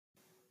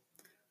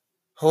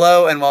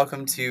Hello and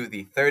welcome to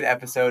the third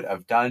episode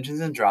of Dungeons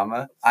and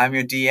Drama. I'm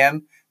your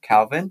DM,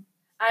 Calvin.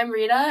 I'm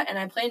Rita, and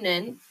I play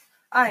Nin.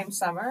 I'm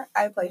Summer.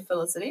 I play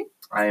Felicity.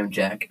 I am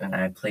Jack, and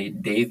I play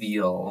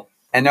Daviel.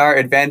 And our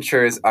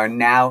adventures are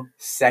now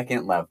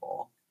second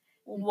level.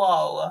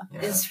 Whoa. Yeah.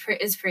 It's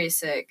pretty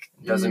sick.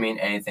 It doesn't mean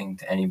anything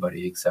to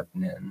anybody except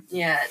Nin.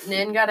 Yeah,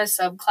 Nin got a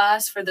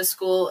subclass for the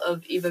School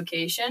of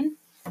Evocation.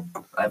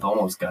 I've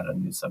almost got a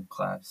new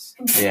subclass.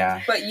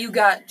 Yeah. But you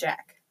got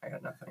Jack. I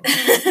got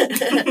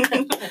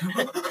nothing.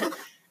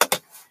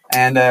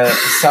 And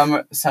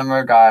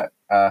Summer got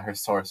her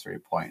sorcery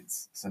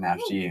points, so now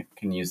she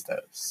can use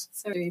those.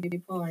 30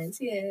 points,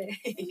 yay.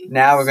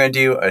 Now we're going to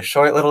do a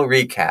short little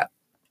recap.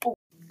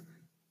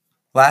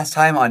 Last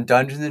time on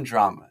Dungeons and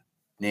Drama,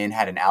 Nin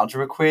had an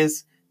algebra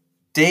quiz,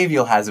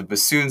 Daviel has a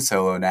bassoon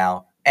solo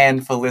now,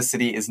 and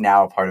Felicity is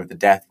now a part of the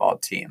Death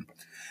Vault team.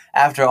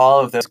 After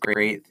all of those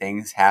great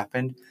things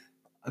happened,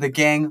 the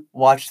gang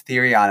watched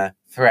Theriana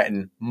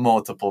threaten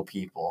multiple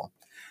people.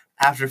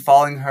 After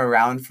following her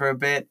around for a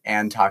bit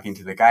and talking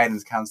to the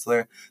guidance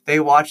counselor, they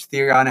watched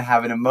Theriana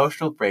have an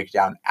emotional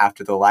breakdown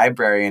after the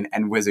librarian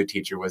and wizard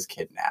teacher was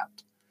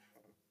kidnapped.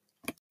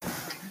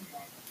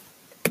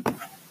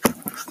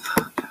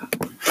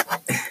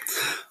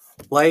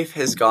 Life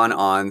has gone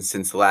on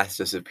since the last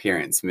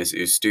disappearance, Miss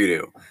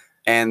Ustudu,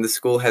 and the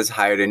school has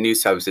hired a new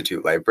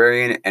substitute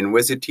librarian and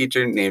wizard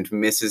teacher named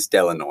Mrs.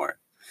 Delanore.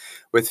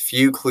 With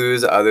few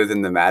clues other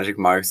than the magic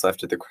marks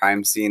left at the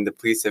crime scene, the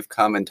police have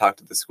come and talked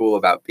to the school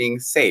about being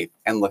safe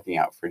and looking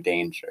out for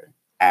danger,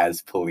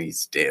 as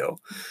police do.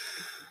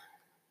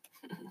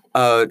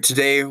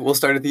 Today, we'll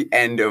start at the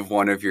end of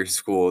one of your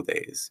school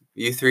days.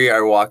 You three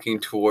are walking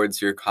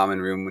towards your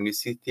common room when you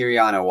see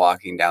Theriana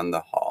walking down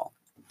the hall.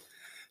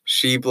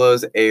 She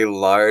blows a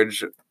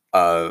large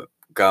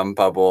gum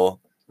bubble,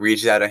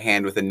 reaches out a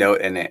hand with a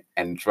note in it,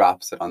 and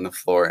drops it on the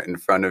floor in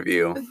front of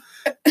you.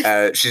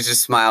 She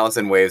just smiles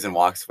and waves and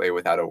walks away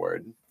without a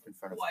word. In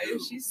front of Why you.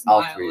 is she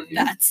All smiling? three of you.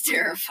 That's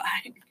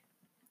terrifying.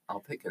 I'll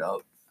pick it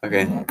up.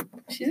 Okay.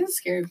 She's a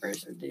scary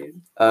person,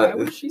 dude. Why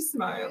was she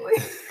smiling?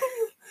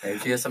 Maybe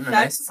she has something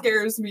That nice.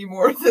 scares me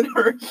more than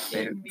her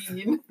being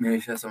mean. Maybe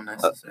she has something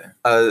nice to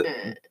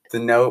say. The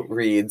note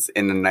reads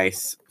in a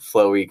nice,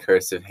 flowy,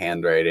 cursive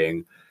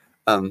handwriting.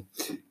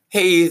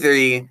 Hey, you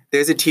three,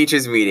 there's a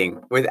teacher's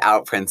meeting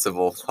without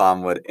Principal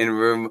Plumwood in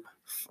room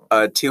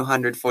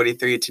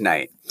 243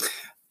 tonight.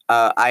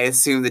 I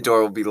assume the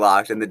door will be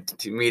locked and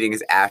the meeting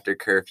is after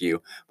curfew.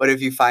 But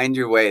if you find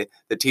your way,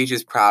 the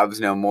teacher's probs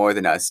know more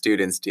than us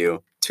students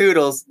do.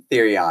 Toodles,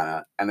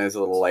 Theriana. And there's a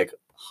little,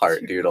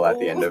 heart doodle at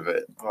the end of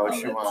it. Why would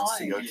she that's want us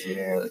to go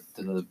fine.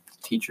 to the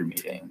teacher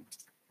meeting?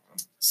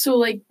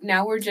 So,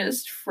 now we're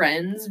just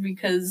friends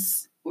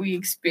because we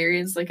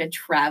experienced, a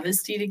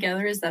travesty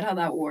together? Is that how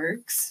that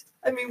works?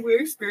 I mean, we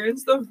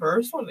experienced the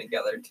first one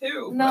together,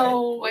 too.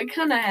 No, it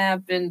kind of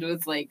happened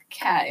with,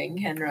 Kat and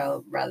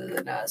Kenra rather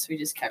than us. We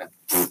just kind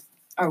of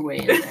our way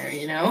in there,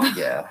 you know?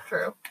 Yeah. But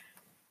true.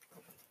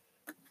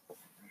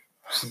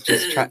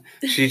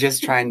 She's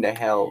just trying to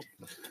help.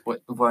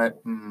 What?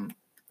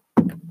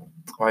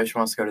 Why she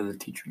wants to go to the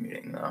teacher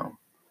meeting, though?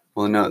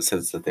 Well, no, it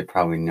says that they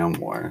probably know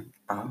more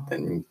Oh.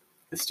 than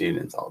the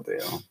students all do.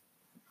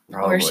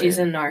 Or she's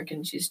a narc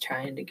and she's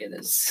trying to get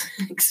us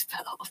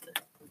expelled.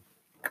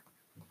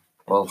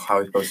 Well, how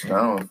are we supposed to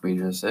know if we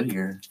just sit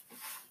here?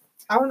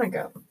 I want to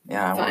go.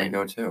 Yeah, I want to Fine.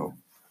 go too.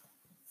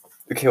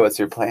 Okay, what's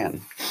your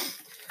plan?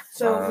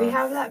 So we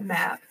have that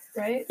map,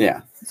 right?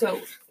 Yeah.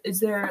 So is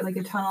there,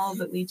 a tunnel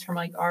that leads from,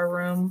 our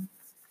room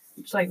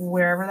to,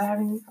 wherever they're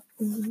having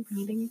a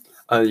meeting?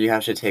 You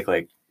have to take,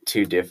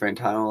 two different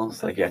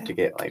tunnels. You have Okay. to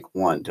get,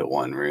 one to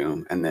one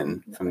room, and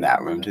then from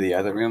that room to the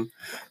other room.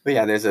 But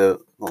yeah, there's a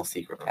little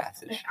secret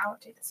passage. I'll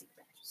take the secret.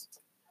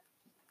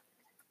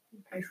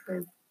 I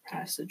prefer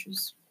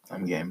passages.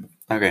 I'm game.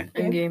 Okay.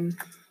 In game,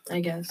 I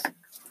guess.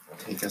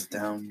 Take us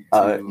down.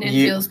 Uh, Nin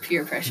You- feels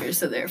peer pressure,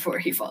 so therefore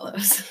he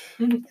follows.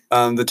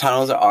 The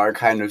tunnels are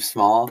kind of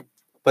small,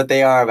 but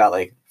they are about,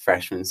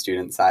 freshman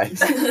student size.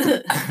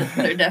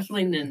 They're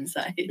definitely Nin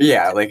size.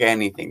 Yeah,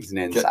 anything's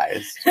Nin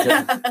sized.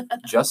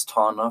 Just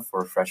tall enough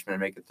for freshmen to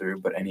make it through,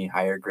 but any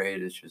higher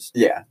grade is just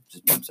Yeah.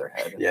 bumps their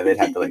head. Yeah, they'd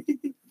have to,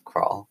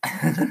 'Cause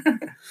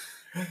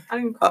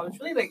college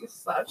really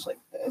slouch like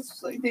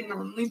this, they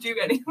normally do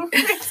anyway,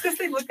 because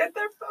they look at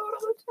their phone all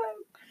the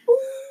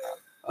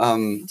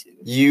time.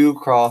 You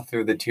crawl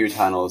through the two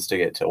tunnels to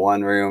get to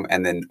one room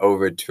and then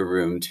over to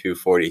room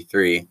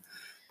 243,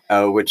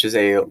 which is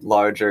a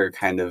larger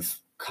kind of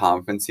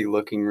conference-y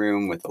looking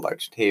room with a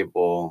large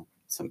table,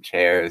 some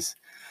chairs,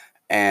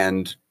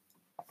 and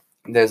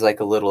there's a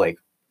little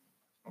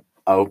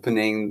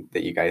opening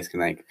that you guys can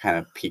kind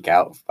of peek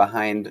out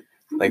behind.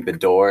 The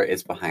door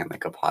is behind a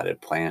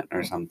potted plant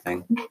or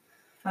something.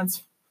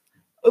 That's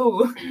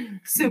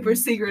super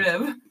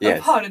secretive. Yes.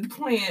 A potted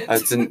plant.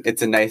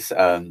 It's a nice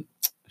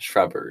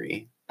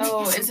shrubbery.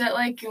 Oh, is that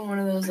in one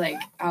of those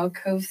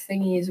alcove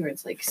thingies where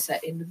it's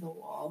set into the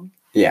wall?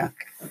 Yeah.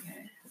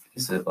 Okay.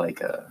 Is it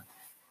like a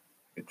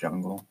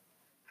jungle?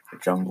 A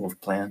jungle of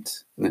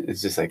plants.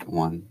 It's just like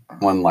one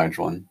large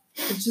one.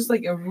 It's just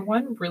like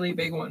one really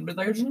big one, but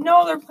there's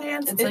no other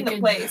plants It's in like the a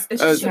place.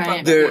 It's Uh, just a giant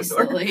bubble there's-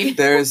 indoor. lily.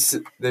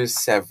 There's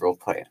several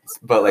plants,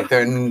 but like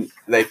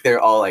they're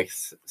all like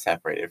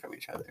separated from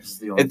each other. This is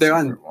the only They're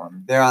on- secret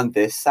one. They're on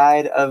this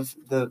side of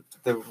the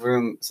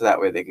room, so that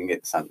way they can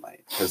get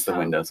sunlight because the Oh.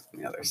 window's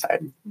on the other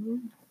side.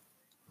 Mhm.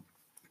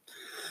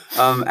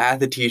 At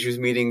the teachers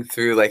meeting,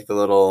 through like the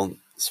little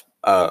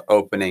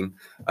opening,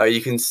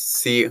 you can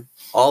see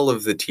all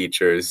of the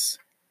teachers,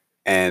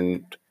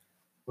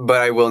 but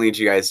I will need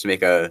you guys to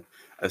make a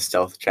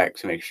stealth check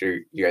to make sure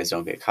you guys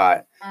don't get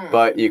caught.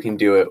 But you can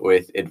do it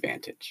with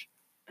advantage.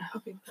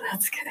 Okay.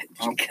 That's good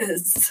Oh.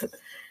 because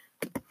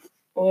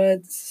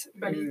what's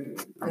Ready?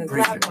 I'm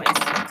Loud pretty, noise.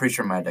 I'm pretty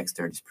sure my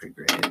dexterity is pretty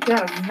great.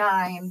 Got a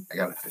 9. I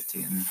got a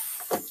 15.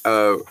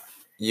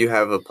 You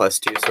have a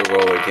 +2,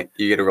 so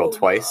you get to roll Oh,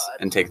 twice God.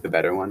 and take the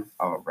better one.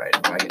 Oh, right.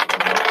 I get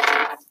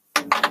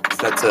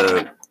So that's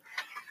a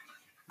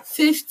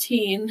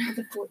 15. It's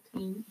a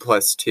 14.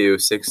 +2,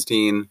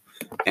 16,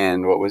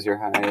 and what was your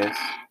highest?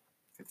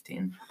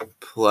 15.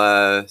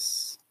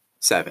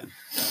 +7.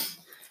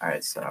 All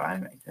right, so I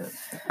make it.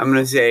 I'm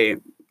gonna say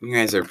you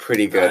guys are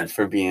pretty good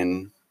for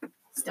being.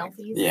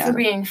 Stealthy. Yeah. For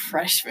being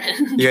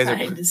freshmen. You guys are-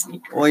 trying to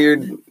sneak Well,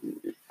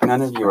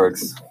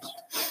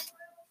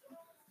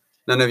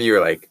 none of you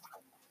are like.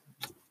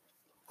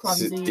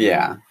 Clumsy.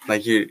 Yeah,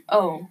 like you.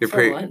 Oh, You're for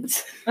pretty-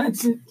 once. My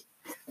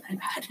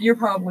bad. You're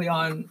probably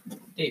on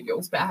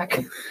Daviel's back.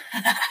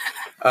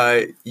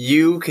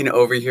 You can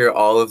overhear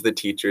all of the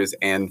teachers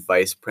and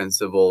vice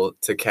principal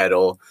to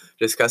Kettle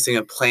discussing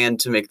a plan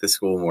to make the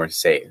school more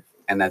safe,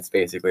 and that's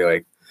basically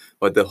like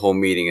what the whole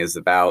meeting is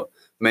about.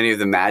 Many of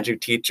the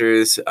magic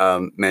teachers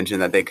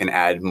mentioned that they can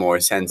add more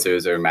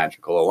sensors or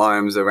magical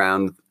alarms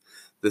around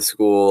the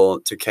school.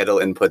 To Kettle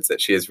inputs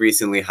that she has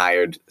recently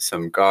hired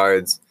some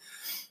guards,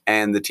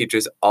 and the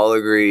teachers all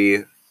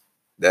agree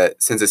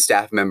that since a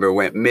staff member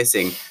went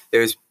missing,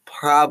 there's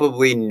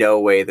probably no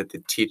way that the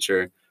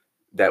teacher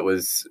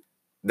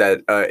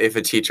if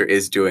a teacher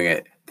is doing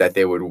it, that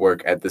they would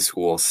work at the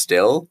school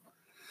still.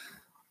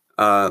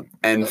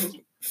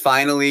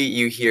 Finally,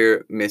 you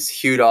hear Miss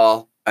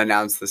Hudall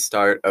announce the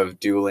start of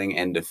dueling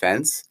and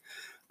defense.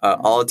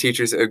 All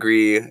teachers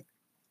agree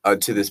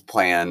to this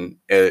plan.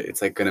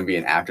 It's like going to be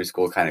an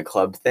after-school kind of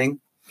club thing,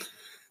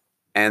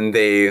 and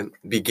they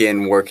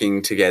begin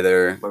working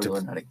together But we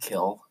learn how to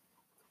kill.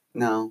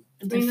 no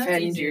mean, that's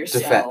Defend easy.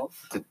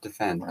 yourself. to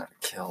defend. Learn how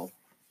to kill.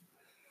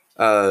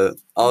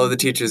 All of the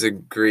teachers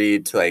agree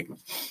to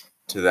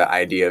the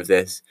idea of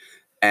this,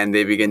 and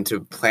they begin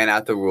to plan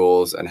out the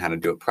rules on how to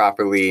do it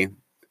properly.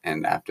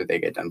 And after they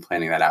get done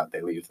planning that out, they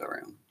leave the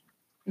room.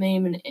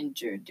 Maim and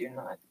injure, do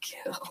not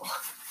kill.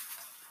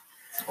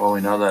 Well,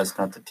 we know that's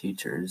not the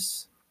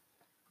teachers.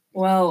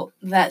 Well,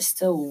 that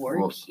still work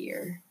Well-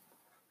 here.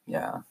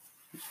 Yeah.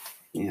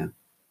 Mm.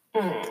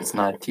 It's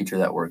not a teacher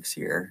that works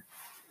here.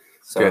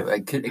 So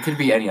Good. it could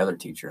be any other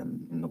teacher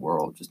in the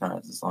world, just not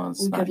as long as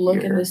it's We not could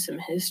look here. into some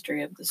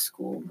history of the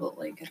school, but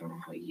I don't know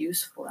how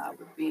useful that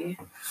would be.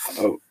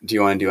 Oh, do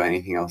you want to do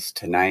anything else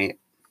tonight?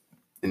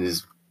 It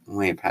is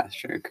way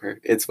past your curve.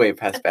 It's way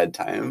past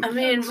bedtime. I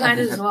mean, might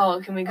as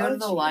well. Can we go Oh, to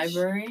the geez.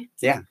 library?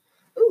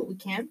 Ooh, we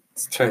can.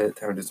 Try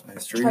to do some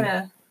history. Try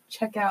to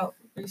check out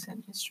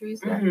recent histories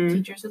that Mhm.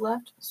 teachers have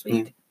left.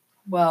 Sweet.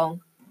 Well,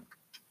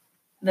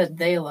 that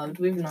they loved.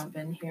 We've not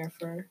been here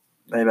for.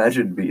 I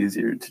imagine it'd be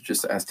easier to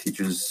just ask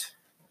teachers.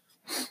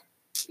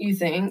 You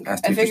think?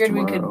 Ask I teachers figured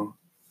we tomorrow.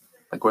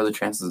 Like, what are the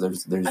chances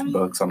there's I mean-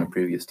 books on the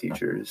previous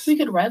teachers?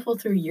 could rifle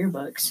through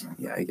yearbooks.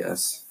 Yeah, I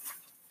guess.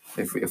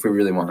 If we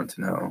really wanted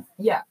to know.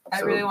 Yeah, I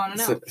So- really want to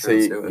know. So, Sure,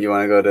 let's do it. you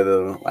want to go to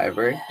the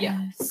library?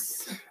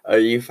 Yes.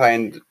 You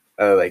find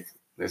you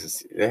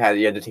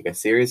had to take a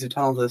series of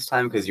tunnels this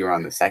time because you were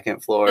on the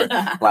second floor.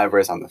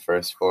 Library's on the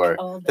first floor.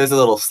 Oh, There's a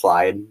little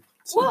slide,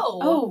 Whoa.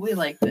 oh, we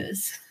like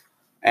this.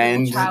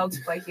 and Child's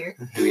play here.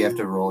 Do we have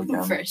to roll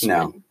again?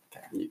 Freshman.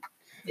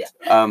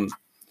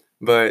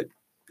 but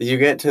you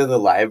get to the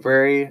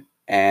library,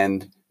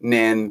 and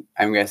Nan,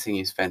 I'm guessing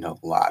you spend a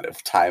lot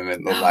of time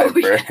in the Oh,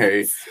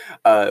 library.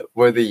 yes.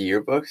 Where the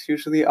yearbooks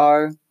usually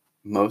are.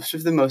 Most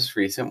of the most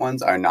recent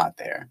ones are not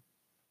there.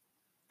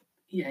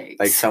 Yikes.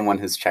 Like someone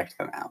has checked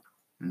them out.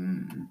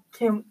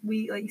 Can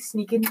we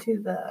sneak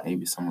into the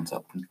Maybe someone's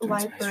up. and doing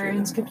some history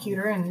librarian's then.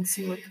 computer and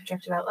see what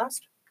projected out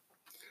last?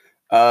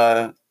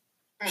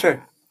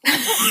 Sure.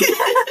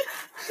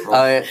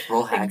 Roll,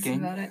 roll Thinks hacking.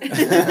 about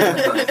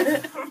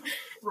it.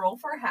 Roll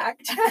for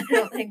hacked. I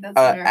don't think that's in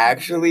our-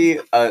 Actually,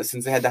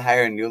 since they had to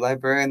hire a new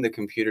librarian, the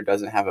computer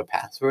doesn't have a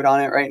password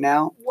on it right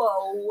now.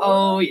 Whoa.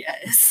 Oh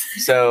yes.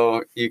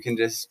 So you can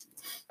just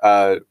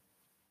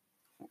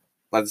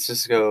let's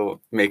just go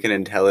make an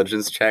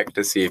intelligence check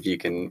to see if you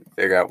can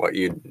figure out what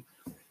you'd.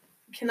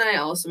 Can I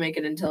also make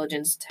an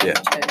intelligence tech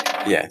Yeah.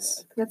 check?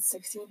 Yes, That's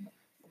 16.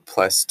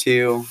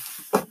 +2.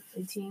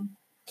 18.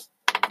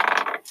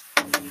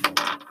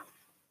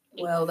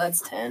 Well,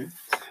 that's 10.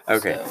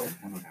 Okay.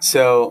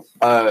 So,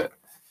 So,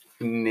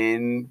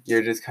 Nin,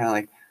 you're just kind of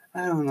like,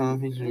 I don't know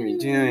if you should be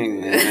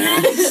doing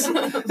this.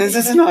 This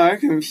isn't our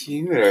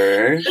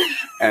computer.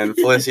 And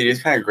Felicity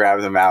just kind of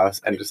grabs the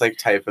mouse and just like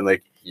type in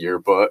like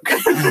yearbook.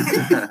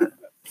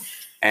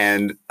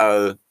 And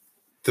the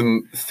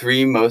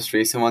three most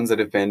recent ones that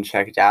have been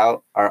checked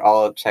out are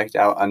all checked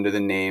out under the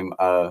name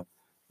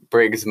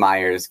Briggs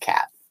Myers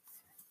Cat.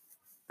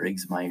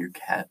 Briggs Meyer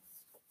Cat.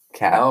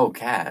 Cat. Oh,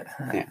 Cat.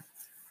 Yeah.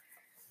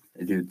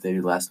 They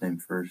do last name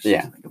first.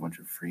 Yeah. Like a bunch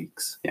of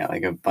freaks. Yeah,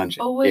 like a bunch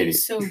of Oh wait,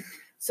 idiots.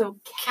 so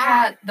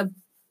Cat, the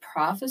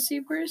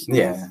prophecy person?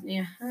 Yeah.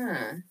 Yeah.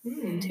 Huh.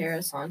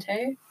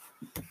 Interessante.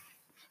 You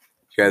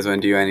guys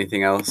want to do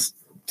anything else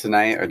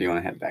tonight, or do you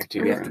want to head back to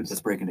We your have to rooms?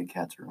 just break into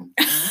Cat's room.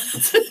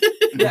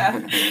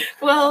 Yeah.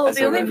 Well, That's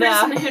the only what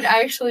person it- who'd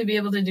actually be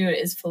able to do it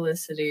is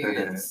Felicity.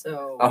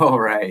 So Oh,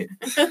 right.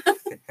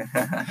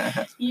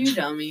 you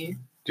dummy.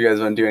 Do you guys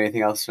want to do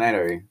anything else tonight,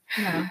 or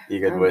are No. you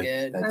good I'm with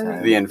good. That Okay.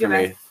 time. the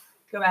information?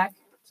 Go back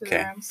to Okay.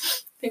 the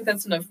rooms. I think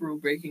that's enough rule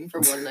breaking for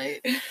one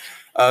night.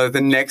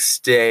 The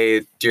next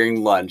day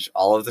during lunch,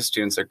 all of the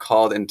students are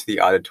called into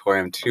the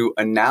auditorium to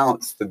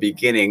announce the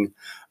beginning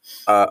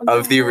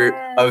of the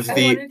I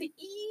wanted to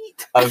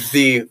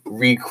eat.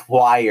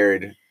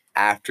 required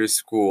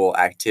after-school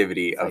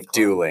activity of Fight club.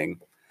 dueling.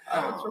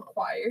 Oh, it's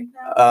required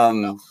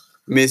now.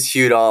 Miss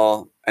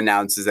Udall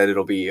announces that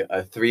it'll be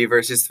a 3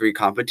 versus 3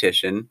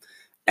 competition,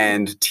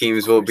 and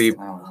teams will be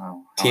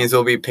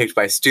picked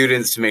by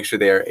students to make sure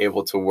they are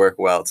able to work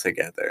well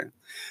together.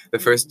 The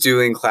first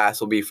dueling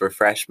class will be for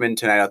freshmen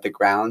tonight at the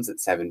grounds at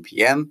 7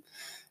 p.m.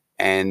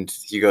 And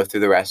you go through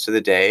the rest of the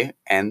day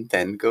and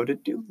then go to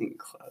dueling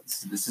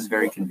clubs. This is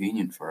very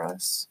convenient for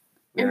us.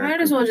 It We're a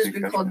might as group well of just three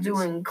be called freshmen.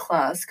 doing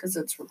class because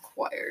it's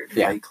required.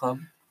 Yeah. Fight club?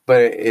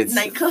 But it's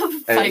Nightclub?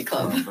 Fight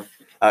club.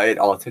 it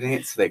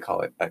alternates, so they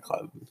call it a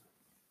club.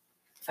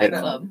 Fight I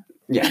know. club.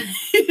 Yeah.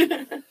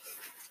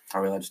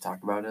 Are we allowed to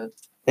talk about it?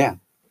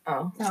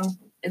 Oh, No.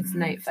 it's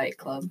Night Fight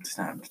Club. It's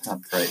not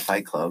the right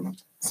fight club.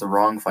 It's the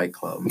wrong fight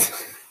club. It's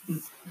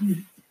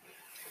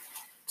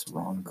the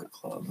wrong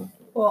club.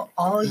 Well,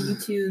 all you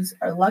twos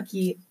are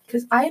lucky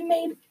because I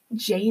made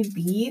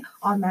JV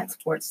on that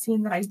sports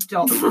team that I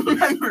don't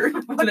remember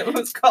what it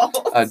was called.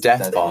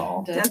 Death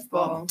ball. Death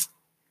ball.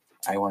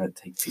 I want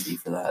to take PD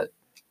for that,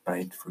 but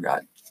I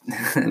forgot.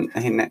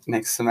 Hey,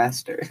 next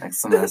semester. Next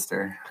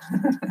semester.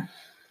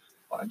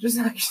 I just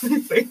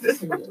actually played this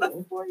for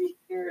the 4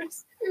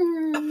 years.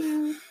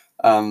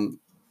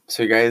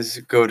 So you guys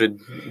go to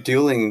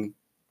dueling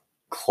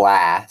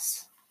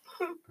class,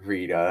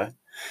 Rita.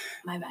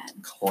 My bad.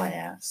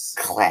 Class.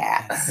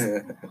 Class.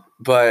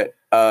 But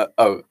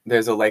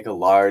there's a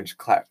large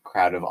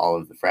crowd of all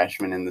of the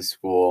freshmen in the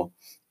school,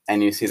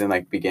 and you see them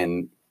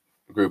begin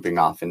grouping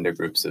off into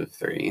groups of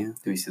 3.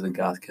 Do we see the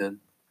goth kid?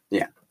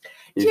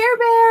 Care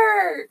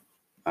Bear!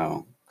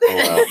 Oh,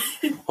 hello,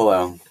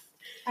 hello.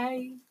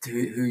 Hi.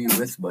 Who are you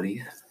with,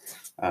 buddy?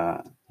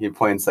 He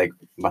points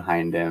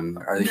behind him.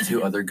 Are they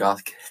 2 other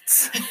goth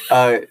kids?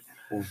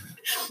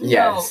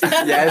 Yes, No.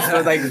 yes,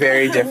 with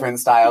very different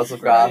styles of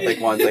goth. Right.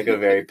 One's a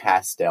very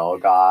pastel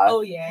goth.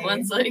 Oh, yeah.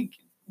 One's like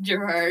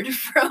Gerard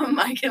from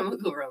My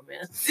Chemical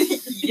Romance.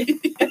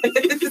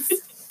 Yes.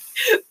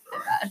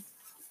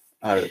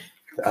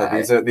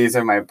 These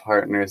are my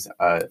partners,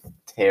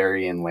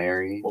 Terry and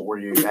Larry. What were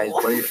your guys?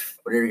 What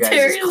are your guys'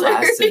 Terry,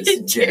 Larry, classes?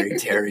 and Jerry, Terry.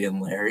 Terry, and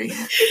Larry.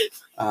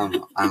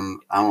 I'm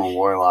a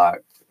warlock.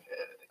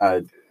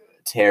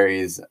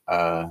 Terry's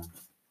a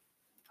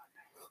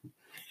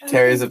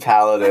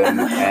paladin,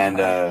 and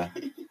A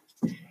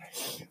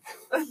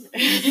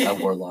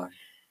warlock.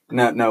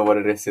 no, what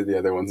did I say the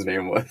other one's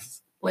name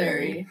was?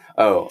 Larry.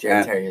 Oh,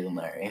 Jerry, Terry, and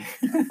Larry.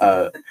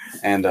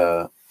 and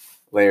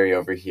Larry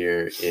over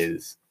here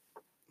is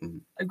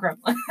A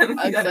gremlin.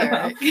 A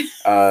cleric.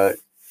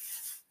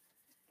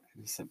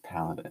 he's a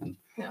paladin.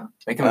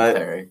 Make him a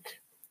cleric.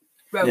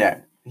 Rogue.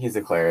 Yeah, he's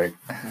a cleric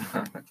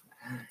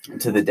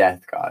to the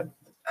death god.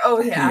 Oh,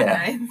 yeah.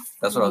 Yeah. Nice.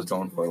 That's what I was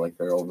going for.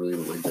 They're overly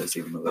religious,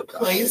 even though they're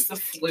Plays the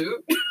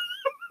flute.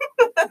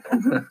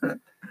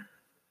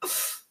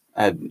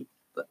 And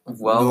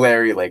Well,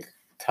 Larry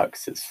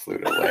tucks his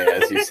flute away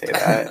as you say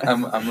that.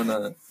 I'm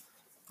gonna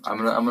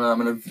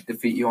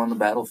defeat you on the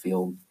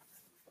battlefield,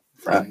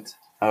 friend.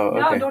 Oh,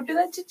 No, okay. don't do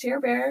that to Chair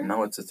Bear.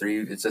 No, it's a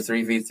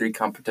 3v3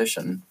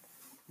 competition,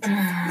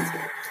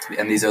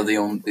 and these are the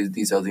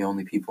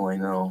only people I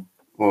know.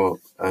 Well,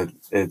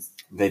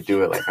 they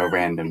do it a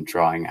random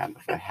drawing out of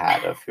a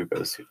hat of who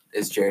goes who.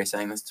 Is Jerry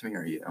saying this to me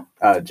or you?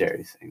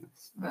 Jerry's saying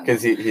this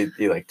because he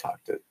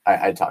talked to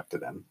I talked to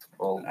them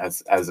Well,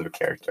 as a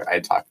character. I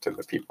talked to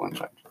the people in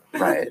charge.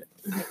 right.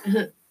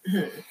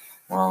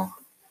 Well,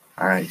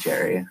 all right,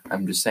 Jerry.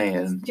 I'm just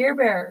saying. Chair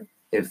Bear.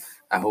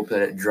 I hope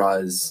that it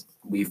draws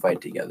we fight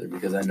together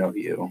because I know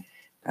you.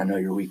 I know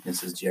your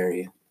weakness is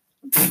Jerry.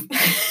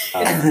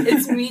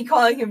 It's me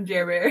calling him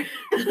Chair Bear.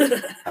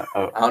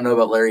 I don't know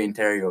about Larry and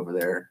Terry over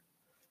there.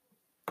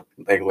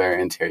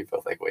 Larry and Terry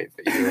both wave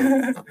at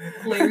you,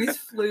 Larry's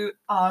flute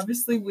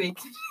obviously weak.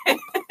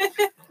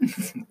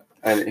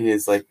 and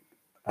he's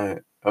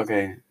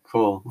okay,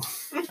 cool.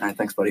 All right,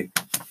 thanks, buddy.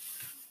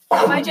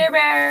 Bye, Jer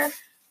Bear.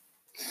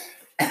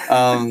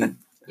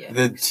 Yeah.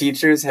 The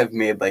teachers have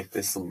made like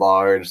this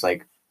large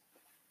like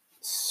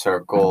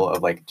circle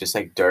of like just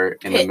like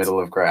dirt in the Pit. middle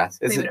of grass.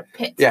 Is Leave it? it a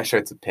pit. Yeah, sure.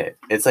 It's a pit.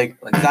 It's like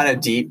Like- it's not a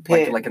deep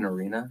pit. Like an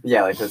arena.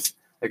 Yeah, like this,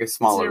 like a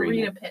small It's an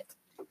arena. pit.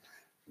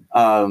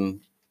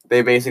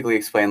 They basically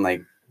explain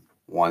like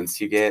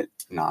once you get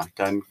knocked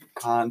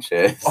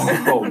unconscious,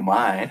 Oh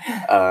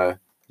my.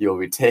 you'll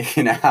be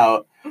taken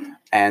out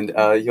and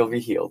you'll be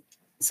healed.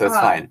 So it's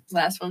Ah. fine.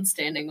 Last one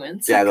standing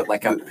wins. Yeah,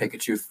 Like how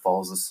Pikachu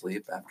falls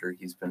asleep after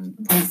he's been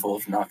full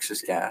of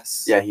noxious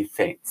gas. yeah, he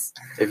faints.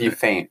 If you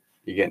faint,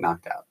 you get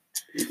knocked out.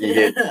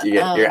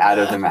 You're out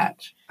of the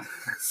match.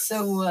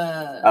 So,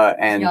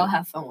 And y'all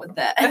have fun with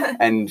that.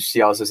 and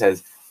she also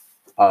says,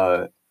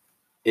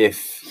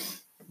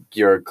 if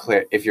you're a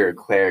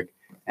cleric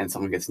and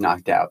someone gets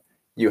knocked out,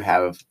 you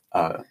have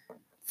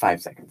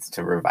 5 seconds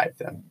to revive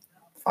them,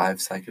 5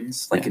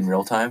 seconds, like Yeah. in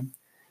real time.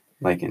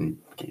 like in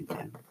game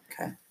time.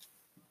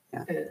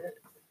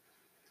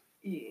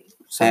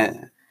 So,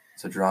 And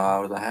so draw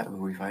out of the hat. Who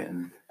are we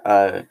fighting?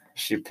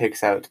 she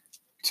picks out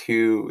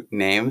 2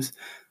 names,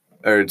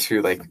 or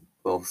 2 like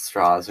little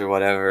straws or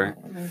whatever.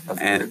 Of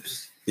the And-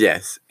 groups?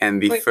 Yes,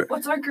 and the Wait,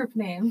 what's our group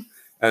name?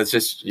 it's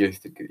just your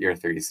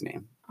three's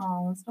name.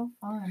 Oh, that's so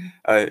fun.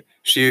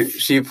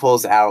 She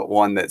pulls out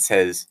one that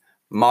says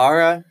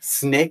Mara,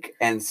 Snick,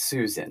 and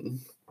Susan.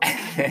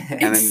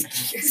 and then-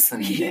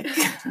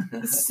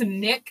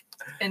 Snick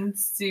and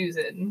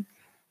Susan.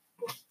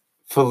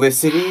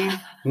 Felicity,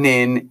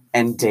 Nin,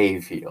 and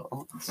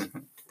Daviel.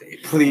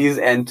 Please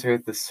enter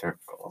the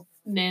circle.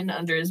 Nin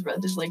under his breath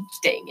is like,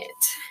 dang it.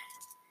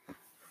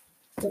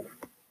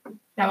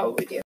 Now what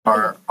we do?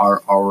 Are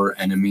our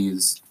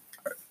enemies?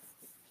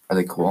 Are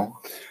they cool?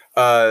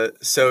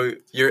 So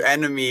your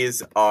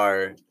enemies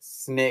are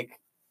Snick,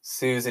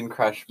 Susan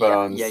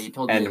Crushbones, Yeah, you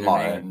told me and their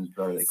Mara. names,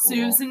 but are they cool?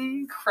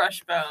 Susan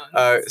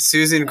Crushbone.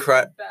 Susan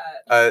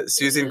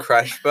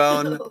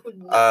Crushbone Oh,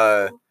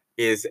 no.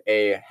 is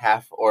a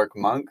half orc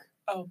monk.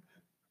 Oh.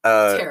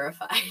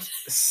 Terrified.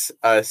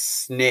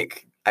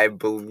 Snick, I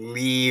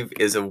believe,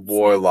 is a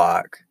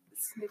warlock.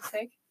 Snick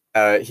Snack?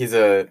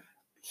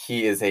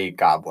 He is a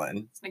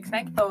goblin. Snick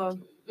Snack? Oh,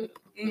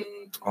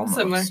 Almost.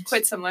 similar.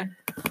 Quite similar.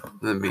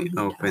 Let me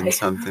Oh, open die.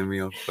 something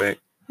real quick.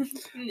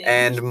 Yeah.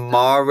 And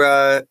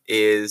Mara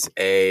is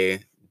a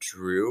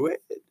druid.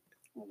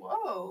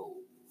 Whoa.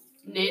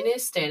 Nin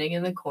is standing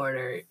in the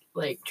corner,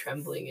 like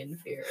trembling in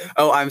fear.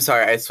 Oh, I'm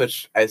sorry. I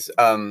switched.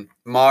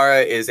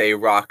 Mara is a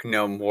rock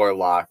gnome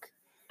warlock,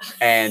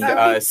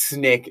 and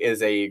Snick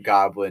is a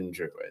goblin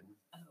druid.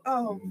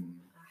 Oh. Mm.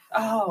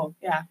 Oh,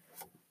 yeah.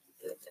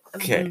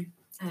 Okay.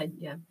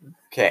 Yeah.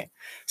 Okay,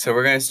 so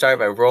we're gonna start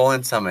by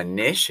rolling some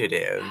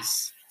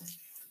initiatives,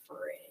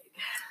 Frig.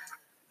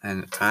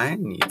 and I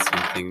need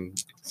something.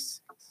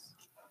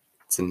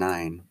 It's a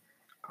 9.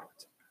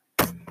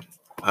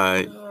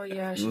 Oh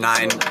yeah.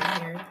 9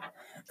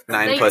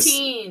 9 plus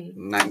 19.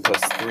 9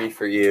 plus 3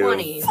 for you.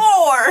 20. 4!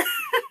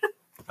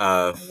 Uh,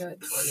 I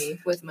got 20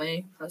 with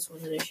my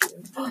 +1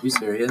 initiative. Are you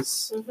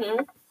serious?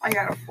 I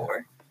got a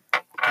 4.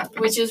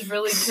 Which is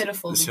really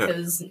pitiful So-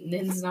 because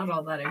Nin's not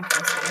all that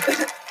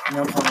impressive.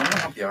 No, hold on. I'm gonna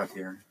help you out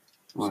here.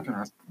 I'm What?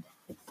 just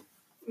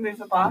Move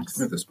the gonna box.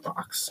 move this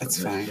box. That's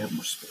so that fine. you have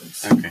more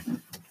space. okay.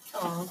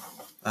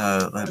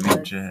 Oh. Let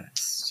me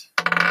just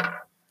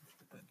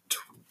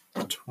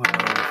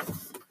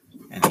 12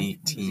 and In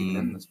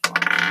 18 this box.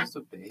 What's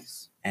the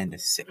base? and a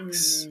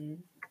 6.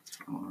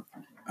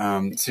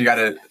 Mm. So you got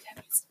a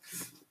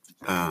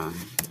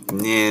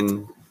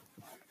Nin.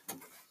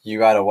 You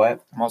got a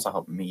what? I'm also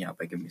helping me out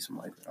by giving me some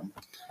life room.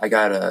 I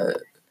got a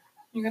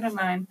You got a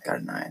 9.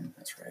 9.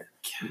 That's right.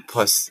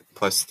 Plus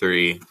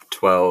 3,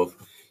 12.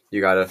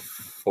 You got a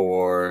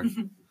 4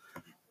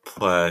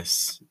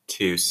 plus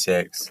 2,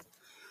 6.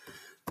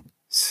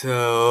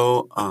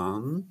 So,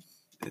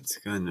 it's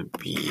gonna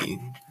be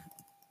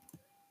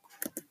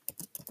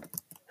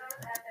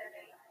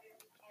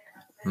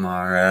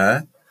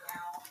Mara,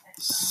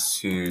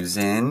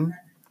 Susan,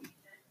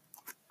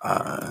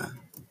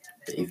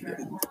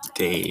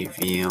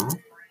 Daviel.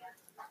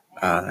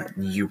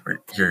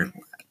 You're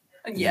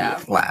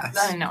Yeah. last.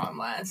 I know I'm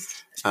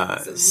last.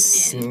 So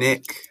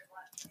Snick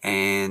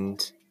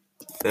and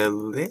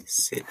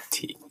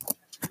Felicity.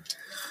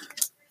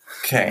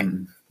 Okay,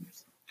 Mm.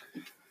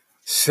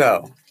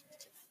 so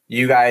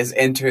you guys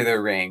enter the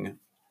ring.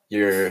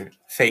 You're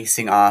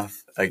facing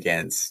off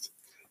against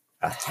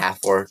a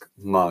half-orc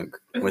monk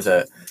with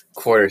a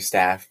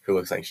quarterstaff who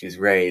looks like she's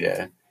ready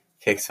to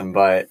kick some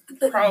butt.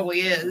 Probably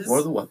is.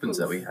 What are the weapons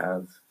that we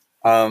have?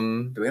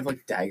 Um, Do we have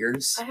like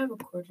daggers? I have a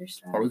quarter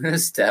staff. Are we gonna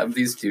stab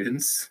these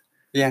students?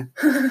 Yeah.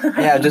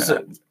 yeah, just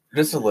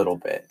a little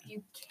bit.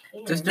 You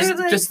can't. just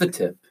the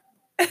tip.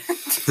 I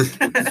suppose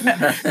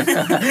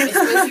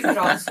you could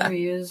also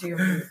use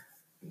your.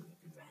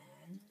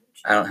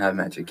 I don't have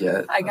magic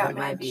yet. I got Oh,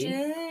 maybe.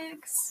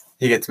 magics.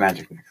 He gets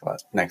magic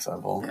next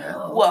level. Yeah.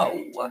 Oh,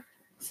 okay. Whoa.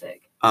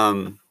 Sick.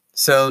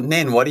 So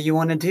Nin, what do you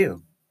want to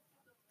do?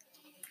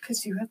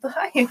 Because you have the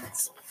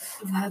highest.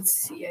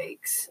 That's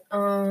yikes. I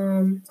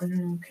don't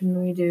know.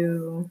 Can we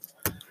do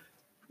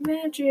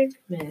magic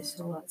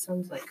missile? That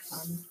sounds like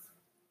fun.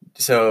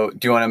 So,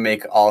 do you want to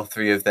make all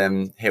three of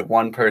them hit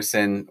one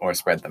person or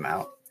spread them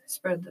out?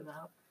 Spread them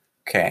out.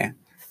 Okay.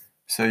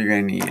 So you're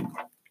gonna need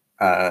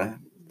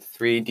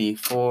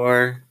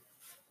 3d4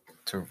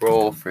 to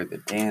roll for the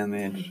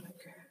damage.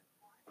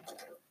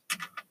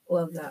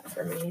 Love that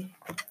for me.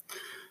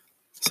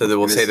 So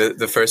we'll say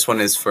the first one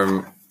is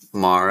for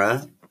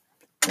Mara.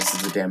 This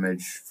is the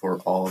damage for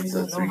all of I the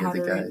don't know three how of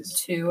the to read. guys.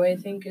 2, I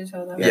think, is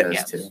how that Yeah,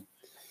 works. there's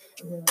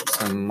two.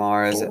 So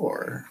Mara's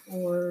 4.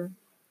 4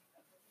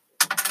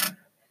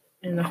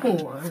 and a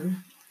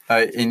 1.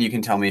 and you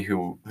can tell me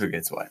who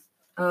gets what.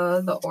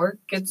 The orc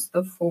gets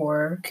the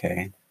 4.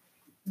 Okay.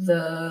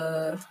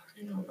 I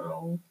don't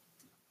know.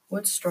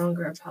 What's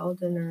stronger, a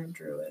paladin or a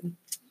druid?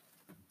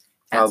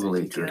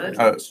 Probably good.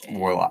 druid.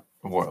 Warlock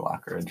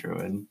or a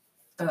druid.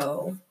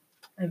 Oh,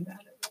 I'm bad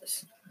at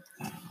this.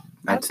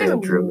 I'd say a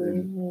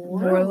druid.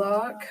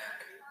 Warlock.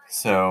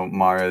 So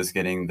Mara's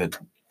getting the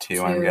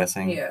 2, I'm 2,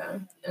 guessing. Yeah,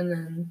 and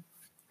then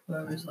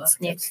whoever's left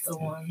Snick. gets the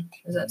 1.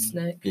 Is that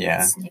Snick?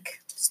 Yeah.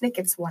 Snick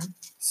gets one.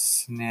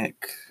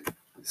 Snick.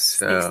 Snick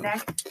So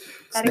snack.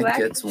 Daddy Snake whack.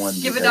 gets 1.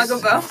 Give a dog a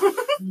bone.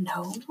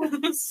 No.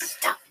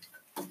 Stop.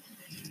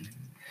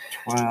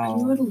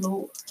 12 Good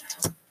lord.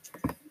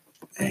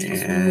 I just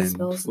really and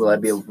spell Will I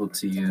be slots. able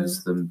to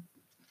use the...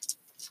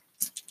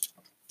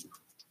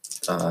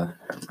 never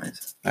mind.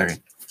 okay.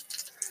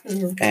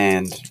 Mhm.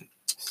 And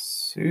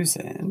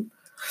Susan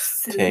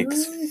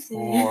takes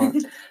 4.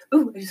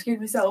 Ooh, I just scared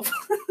myself.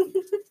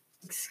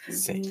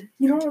 Excuse Sick. me.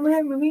 You don't remember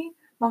that movie?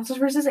 Monsters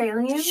vs.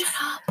 Aliens? Shut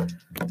up. Oh.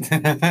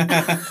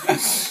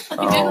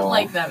 I didn't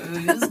like that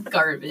movie. It was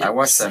garbage. I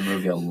watched that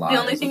movie a lot. The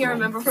only as thing I well.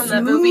 remember from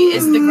that movie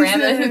is the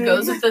grandma who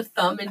goes with the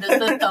thumb and does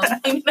the thumb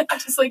thing. And I'm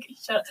just like,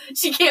 shut up.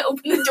 She can't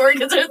open the door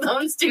because her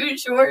thumb's too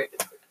short.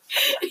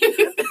 She's like,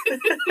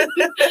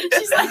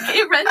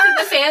 it runs in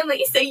the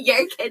family, so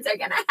your kids are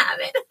gonna have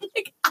it.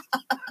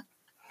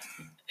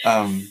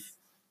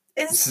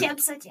 It's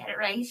just a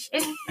generation.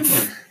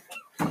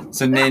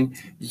 So Nin,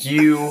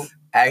 you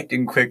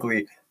acting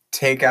quickly,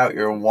 take out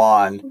your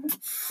wand,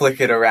 flick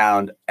it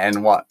around,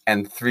 and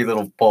 3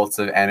 little bolts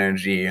of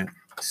energy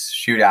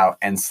shoot out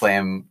and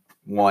slam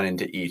one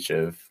into each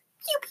of.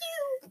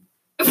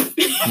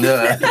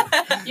 No.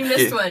 You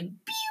missed one.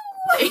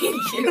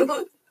 Thank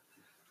you.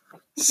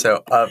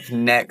 So up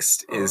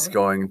next is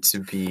going to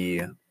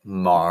be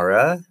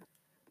Mara.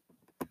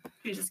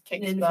 You just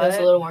kicked Nin butt.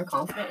 feels a little more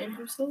confident in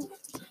herself.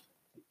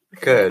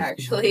 Good.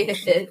 Actually, it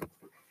hit.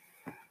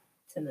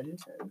 10 out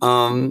of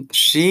 10.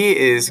 She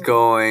is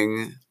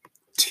going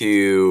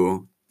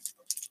to.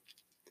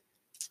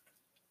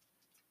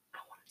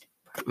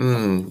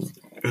 Ooh.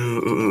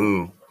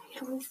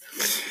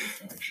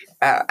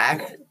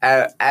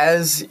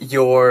 As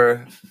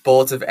your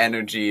bolt of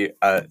energy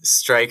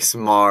strikes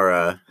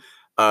Mara,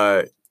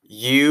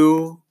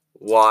 you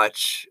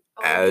watch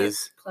Oh, I get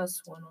as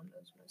 +1 on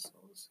those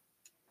missiles.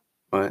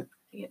 what?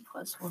 I get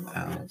 +1 on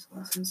Oh. the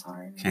missiles. I'm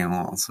sorry. Okay,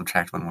 I'll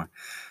subtract one more.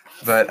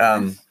 But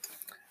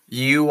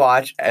you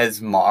watch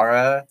as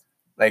Mara,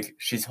 like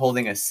she's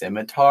holding a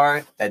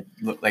scimitar that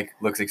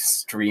looks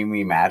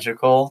extremely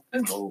magical,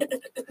 Oh.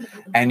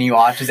 and you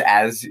watch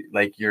as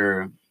like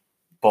your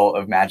bolt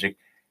of magic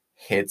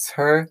hits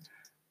her,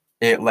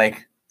 it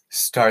like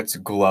starts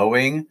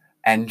glowing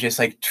and just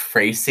like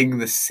tracing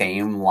the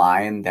same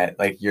line that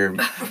like your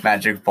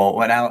magic bolt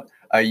went out.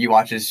 You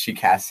watch as she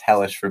casts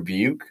Hellish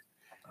Rebuke,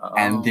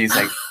 and these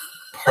like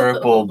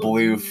purple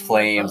blue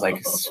flames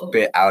like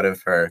spit out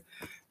of her,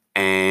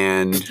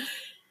 and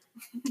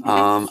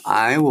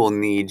I will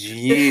need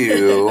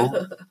you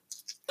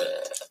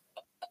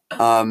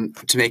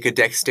to make a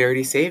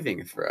dexterity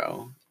saving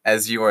throw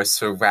as you are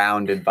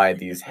surrounded by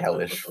these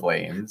hellish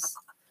flames.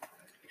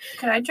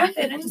 Can I jump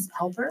in and just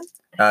help her?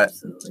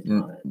 Absolutely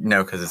not.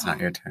 No, because it's not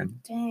your turn.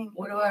 Dang.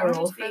 What do I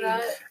roll for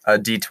that? A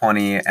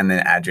d20 and then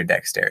add your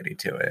dexterity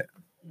to it.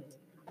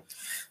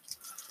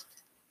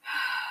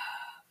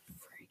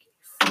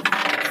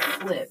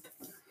 Flip.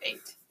 8.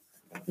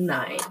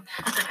 9.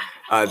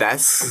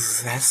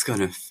 That's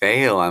gonna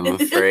fail, I'm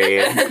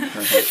afraid.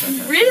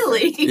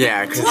 Really?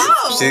 Yeah, because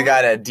Whoa. she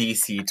got a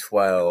DC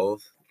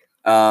 12.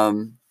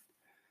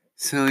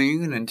 So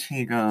you're gonna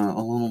take a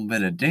little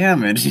bit of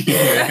damage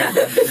here.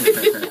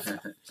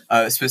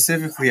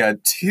 Specifically a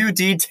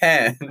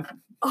 2d10.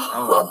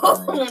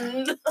 Oh,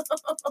 no.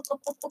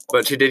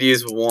 But she did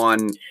use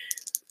one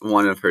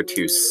of her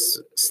 2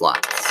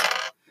 slots.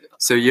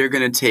 So you're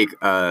gonna take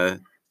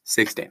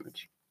 6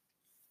 damage.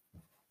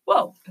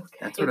 Whoa.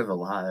 That's sort of a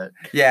lot.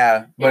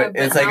 Yeah, but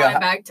Yeah, it's now like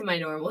I'm back to my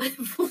normal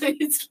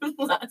place from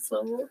last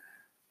level.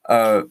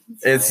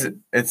 it's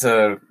fine. it's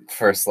a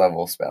first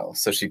level spell,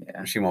 so she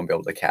won't be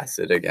able to cast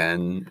it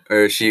again,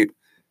 or she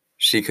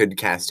could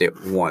cast it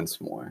once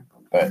more.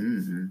 But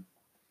Mhm.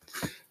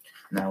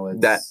 Now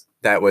it's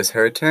that was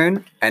her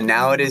turn, and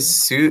now it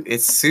is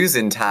it's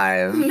Susan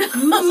time.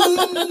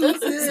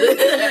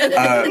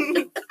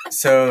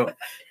 So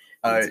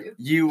too.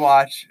 You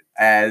watch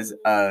as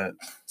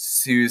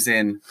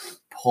Susan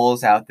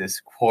pulls out this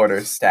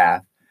quarter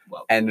staff,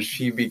 Whoa. and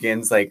she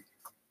begins like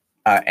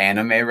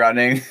anime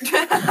running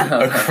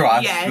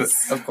across.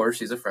 Yes. Of course,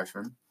 she's a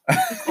freshman.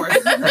 Of course.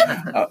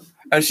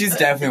 She's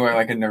definitely wearing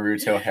like a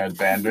Naruto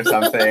headband or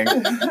something.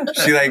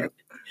 She like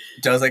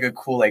does like a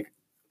cool like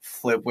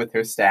flip with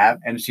her staff,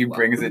 and she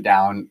brings it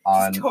down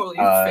on Just totally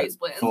face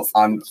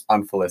plants.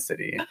 on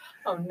Felicity.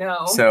 Oh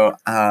no. So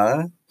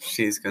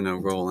she's gonna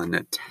roll an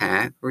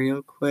attack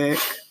real quick.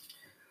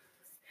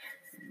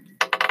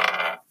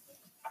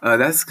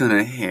 That's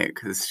gonna hit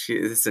because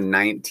it's a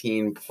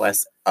 19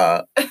 plus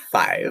 5.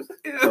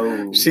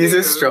 Oh. She's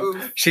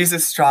a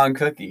strong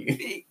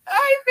cookie.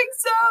 I think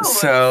so.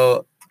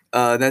 So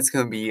that's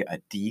gonna be a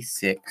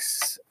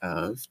D6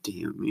 of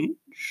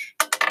damage.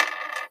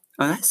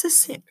 Oh, that's a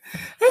 6.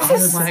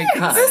 Oh my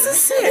god. That's a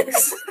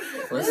 6.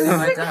 Listen to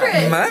my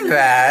dad. My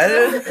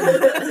bad.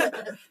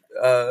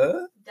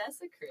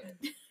 That's a crit.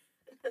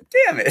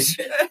 Damage.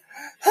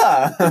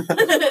 Huh.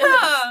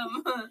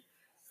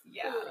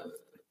 Yeah.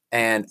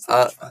 And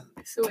So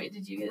wait,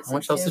 did you get? How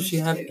much else does she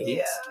have? 8?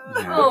 Yeah.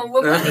 Oh,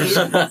 what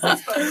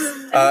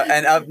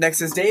and up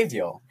next is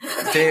Daviel.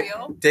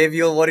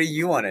 Daviel, what do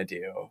you want to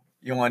do?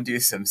 You want to do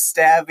some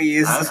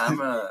stabbies? I'm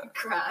a.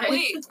 Cry.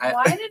 Wait, I-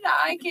 why did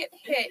I get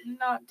hit and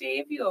not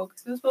Daviel?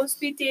 Because it was supposed to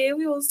be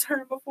Daviel's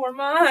turn before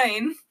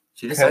mine.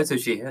 She decides who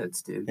she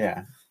hits, dude.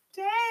 Yeah.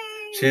 Dang.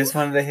 She just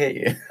wanted to hit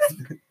you.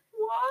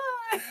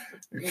 Why?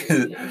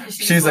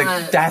 She's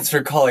like, that's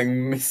for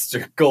calling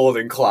Mr.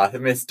 Goldencloth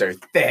Mr.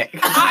 Thick. He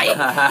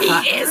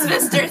is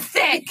Mr.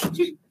 Thick.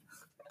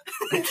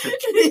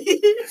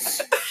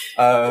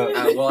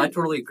 Well, I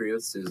totally agree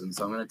with Susan,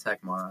 so I'm gonna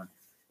attack Mara.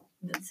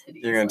 That's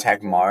hideous. You're going to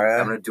attack I'm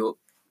Mara? gonna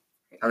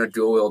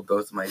dual wield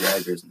both of my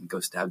daggers and go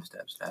stab,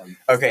 stab, stab.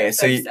 Okay,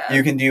 so Stab.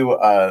 you can do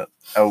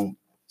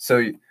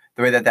so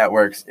the way that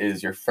works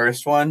is your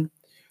first one,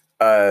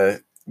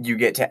 you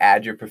get to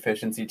add your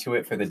proficiency to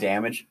it for the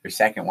damage. Your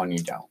second one, you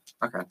don't.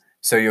 Okay.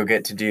 So you'll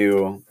get to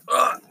do.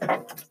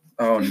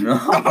 Oh no!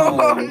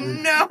 Oh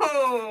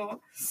no.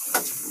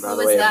 By the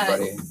was way, that?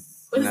 everybody.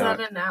 Was No. that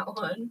a nat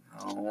one?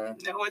 Oh,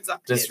 No, it's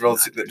up. Just roll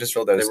those. they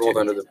rolled two.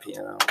 under the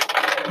piano.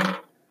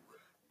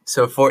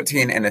 So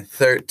 14 and a These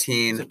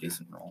 13 are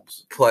decent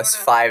rolls. plus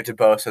 5 to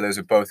both. So those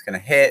are both gonna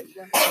hit.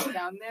 You want to put it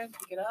down there,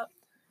 pick it up.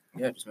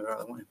 Yeah, just move out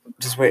of the way.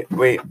 Just wait.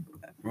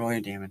 Roll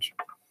your damage,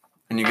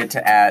 and you get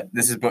to add.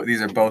 These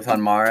are both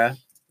on Mara.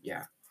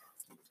 Yeah.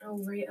 Oh,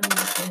 right on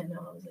the pin.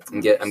 I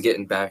was I'm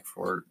getting back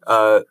for.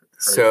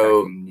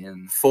 So attacking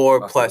Yin 4 while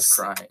I was plus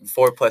crying.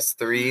 4 plus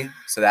 3.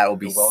 So that will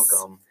be You're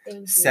welcome. Thank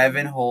you.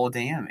 7 whole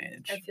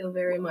damage. I feel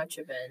very much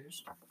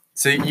avenged.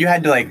 So you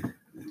had to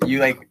you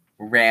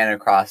ran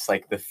across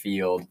the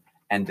field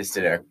and just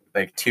did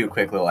a 2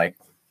 quick little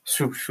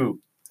swoop swoop,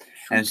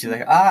 and she's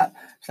like ah,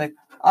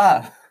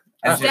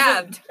 and she-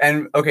 Stabbed.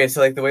 and okay,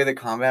 so the way the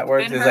combat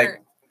works Been is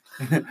hurt.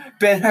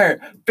 been hurt,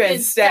 been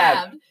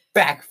stabbed,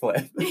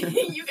 backflip. You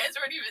guys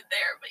weren't even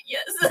there, but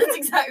yes, that's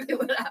exactly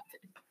what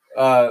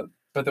happened.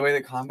 But the way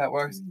the combat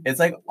works, it's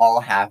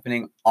all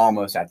happening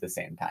almost at the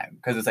same time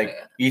because it's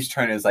Yeah. each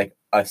turn is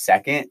a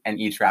second and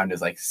each round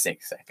is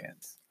 6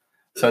 seconds,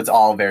 so it's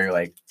all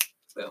very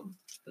Boom.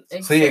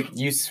 so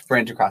you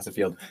sprint across the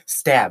field,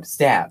 stab,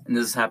 And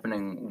this is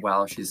happening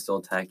while she's still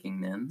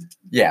attacking Nin.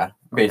 yeah,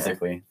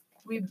 basically.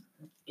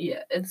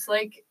 Yeah, it's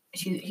like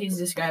he's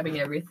describing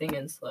everything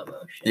in slow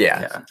motion.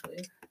 Yeah.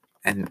 basically.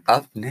 And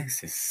up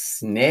next is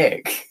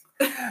Snick,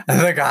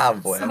 the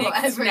goblin. So- Nick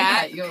I forgot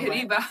Snack, you were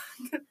pity right.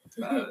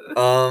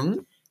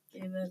 bug.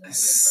 Give it a-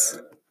 S-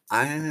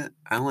 I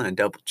want to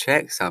double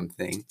check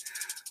something.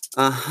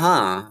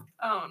 Uh-huh.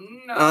 Oh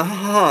no.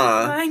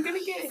 Uh-huh. Am I gonna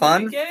get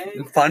Fun. hit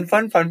again?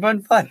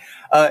 Fun.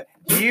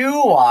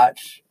 You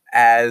watch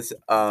as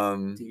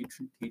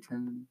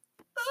Teaching.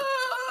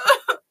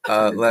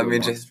 let me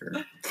just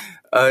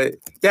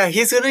yeah,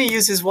 he's gonna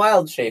use his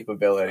wild shape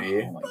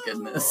ability. Oh my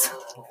goodness.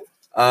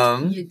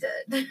 You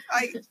did.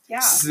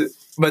 Yeah.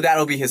 But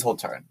that'll be his whole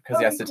turn because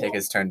he has to Okay, take cool.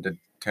 his turn to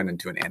turn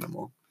into an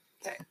animal.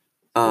 Okay.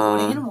 What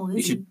Um, animal You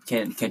is should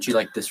can't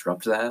you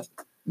disrupt that?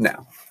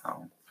 no,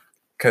 Oh.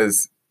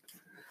 because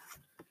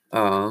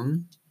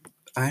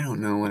I don't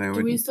know what I Do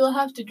would. we still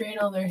have to drain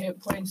all their hit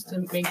points to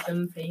make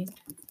them faint?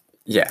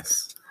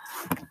 Yes.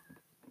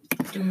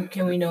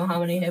 Can we know how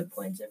many hit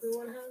points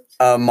everyone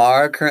has?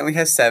 Mara currently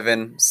has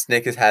 7,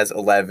 Snick has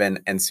 11,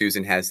 and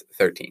Susan has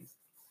 13.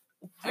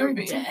 You're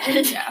Irving.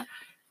 dead. Yeah.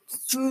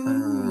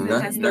 Susan Uh,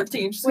 has no-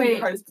 13. She's Wait, the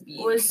hardest to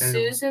beat. Was I know.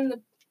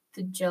 Susan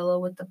the Jello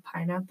with the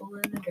pineapple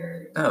in it,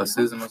 or? Oh,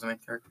 Susan was the main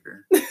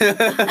character.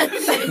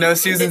 No,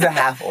 Susan's a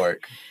half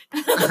orc.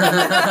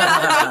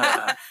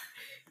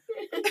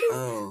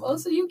 Oh.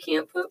 Also, you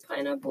can't put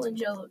pineapple in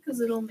Jello because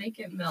it'll make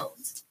it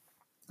melt.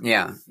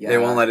 Yeah, Yeah. they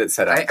won't let it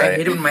set up. I right?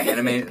 hate it when my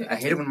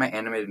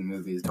animated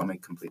movies don't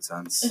make complete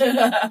sense.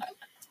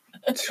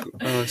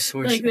 Oh,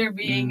 swish. Like there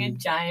being a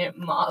giant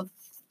moth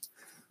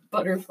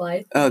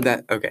butterfly. Oh,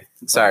 that okay.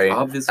 Sorry,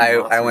 Obviously, I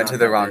moths I are went not to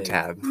the that wrong big.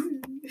 tab.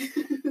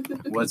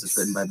 Was it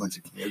written by a bunch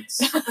of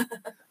kids?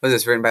 Was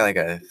this written by like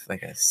a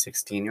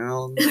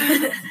 16-year-old?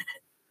 I'm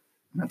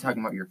not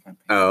talking about your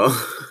campaign.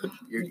 Oh.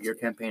 Your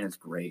campaign is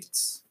great.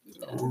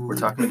 We're We're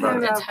talking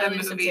about It's the highly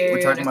movie. superior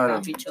We're talking to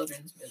about crappy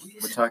children's movies.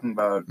 we're talking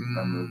about a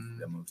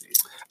Mm. movie.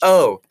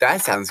 Oh,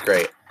 that sounds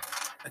great.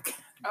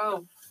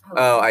 Oh.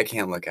 Oh, I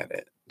can't look at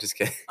it. Just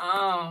kidding.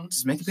 Oh.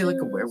 Just make it be like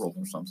a werewolf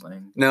or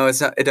something. No,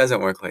 it's not. It doesn't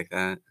work like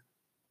that.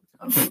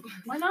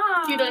 Why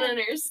not? You don't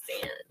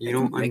understand. You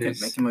don't make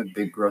understand. him a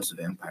big gross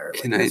vampire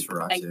like Can I-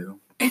 Nosferatu.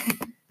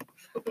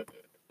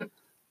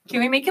 Can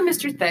we make him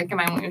Mr. Thick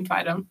and I won't even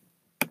fight him?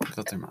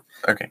 Filter him up.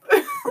 Okay.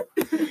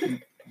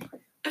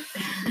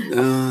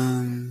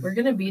 We're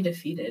gonna be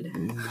defeated.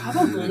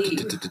 Probably.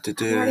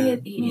 We're already at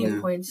 88 Yeah.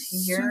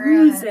 points. You're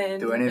at... Susan.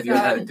 Do any of you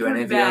got have- do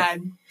any of you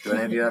bad. Do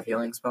any of you have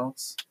healing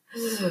spells?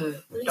 Let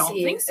me Don't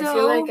see. think I so.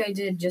 feel like I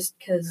did just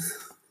because.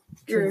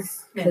 You're-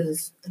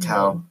 Because.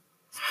 Cow.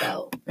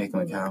 Spell. Make him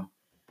a cow.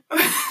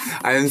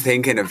 I'm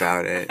thinking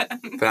about it,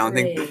 but I don't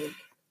think Rig.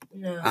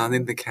 No. I don't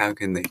think the cow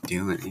can like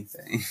do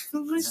anything.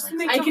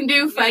 I can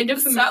do find a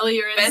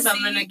familiar and Bessie.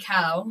 summon a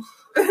cow.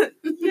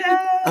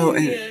 Yeah. Oh,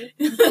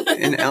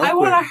 and elk. I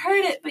would- want to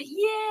hurt it, but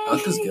yeah.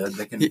 Elk is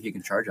good. He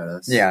can charge at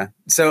us. Yeah.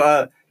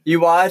 So you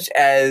watch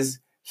as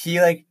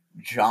he like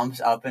jumps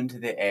up into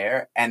the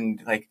air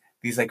and like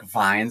these like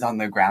vines on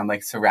the ground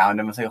like surround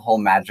him. It's like a whole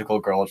magical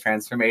girl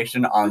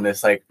transformation on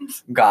this like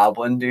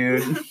goblin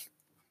dude.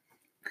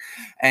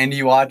 And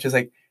you watch as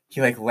like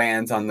he like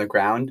lands on the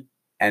ground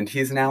and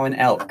he's now an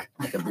elk.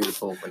 Like a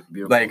beautiful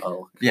Like-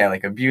 elk. Yeah,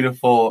 like a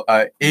beautiful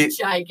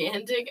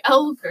Gigantic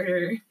elk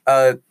or.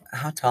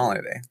 how tall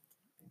are they?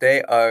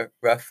 They are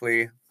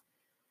roughly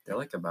They're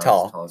like about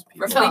Tall. as tall as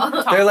people. Roughly Tall.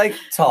 tall. they're like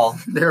tall.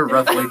 They're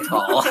roughly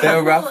tall.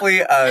 They're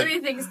roughly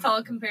Anything's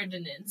tall compared to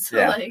Nin. So,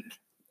 Yeah. like.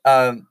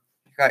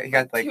 you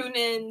got like Two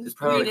nins, It's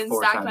probably three like nins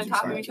 4 stacked on times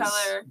top your of each size.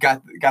 other.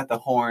 got the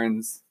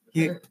horns.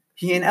 He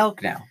an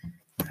elk now.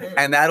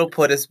 And that'll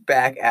put us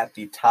back at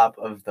the top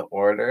of the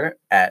order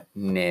at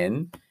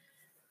Nin.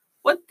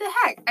 What the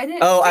heck? I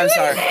didn't. Oh, I'm do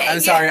sorry. anything. I'm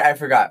sorry. I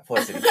forgot.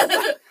 Felicity.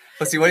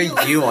 Felicity,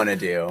 what do you want to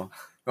do?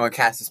 You want to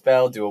cast a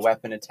spell? Do a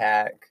weapon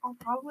attack? I'll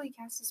probably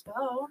cast a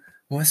spell.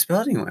 What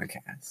spell do you want to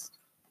cast?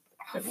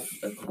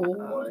 A cool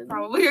one.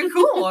 Probably a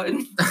cool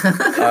one.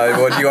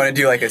 What do you want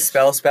to do? Like a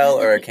spell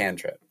or a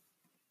cantrip?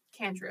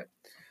 Cantrip.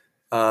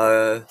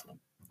 I'm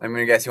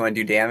gonna guess you want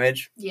to do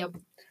damage. Yep.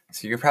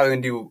 So you're probably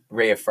gonna do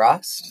Ray of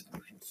Frost.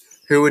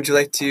 Who would you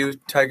like to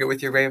target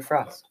with your Ray of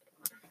Frost?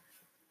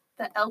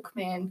 The elk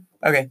man.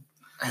 Okay.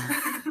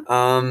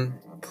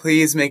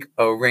 Please make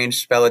a ranged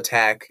spell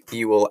attack.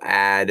 You will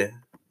add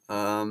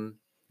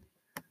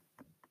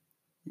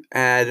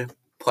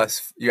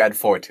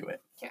 4 to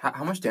it.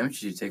 How much damage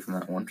did you take from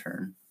that one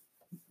turn?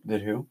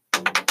 Did who?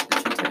 Did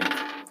she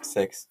take?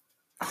 6.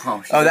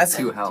 Oh, she Oh, took that's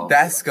 2 health.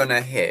 That's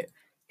gonna hit.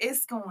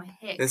 It's going to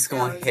hit. It's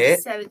gonna That was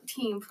hit?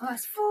 17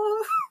 plus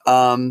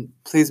 4.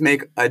 Please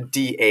make a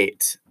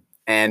D8,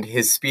 and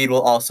his speed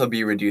will also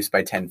be reduced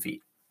by 10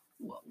 feet.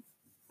 Whoa.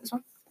 This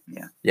one?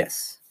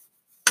 Yes.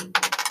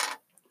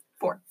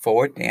 4.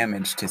 4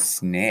 damage to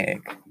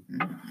Snig.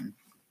 Mhm.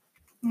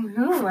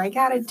 Ooh, I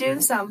gotta do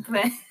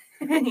something.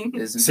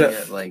 Isn't So- he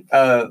at like?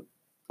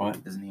 What?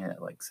 Isn't he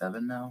at like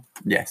 7 now?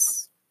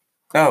 Yes.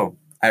 Oh,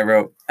 I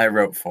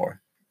wrote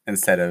 4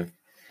 instead of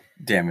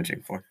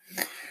damaging 4.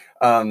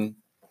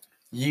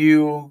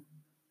 You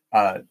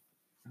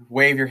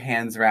wave your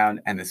hands around,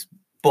 and this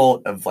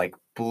bolt of like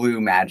blue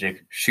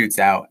magic shoots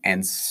out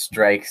and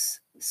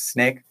strikes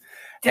Snig.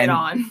 Dead And-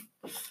 on.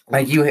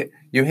 Like you hit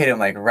him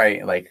like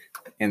right like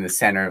in the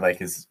center of like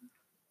his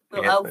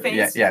Little elk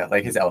face. Yeah,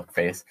 like his elk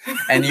face.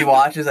 And you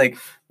watch as like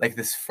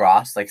this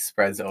frost like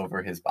spreads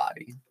over his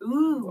body.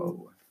 Ooh,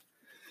 Whoa.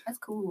 that's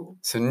cool.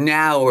 So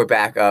now we're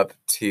back up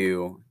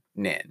to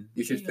Nin.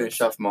 You should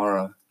finish off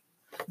Mara.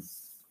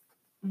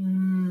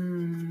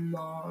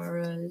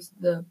 Mara's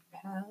the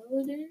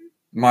paladin?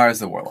 Mara's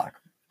the warlock.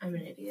 I'm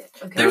an idiot.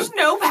 Okay. There's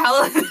no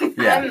paladin.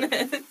 Yeah.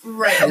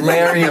 Right.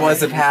 Larry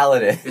was a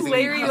paladin.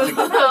 Larry was the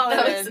That was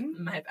paladin.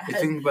 my You're bad.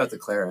 thinking about the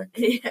cleric.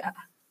 Yeah.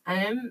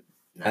 I'm.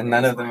 not And very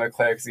none of smart. them are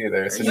clerics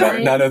either. So Yeah.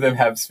 none of them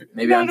have.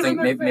 Maybe None I'm of them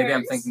are maybe I'm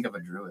clerics. thinking of a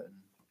druid.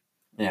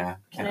 Yeah.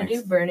 Can I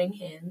do burning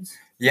hands?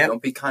 Yep.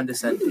 Don't be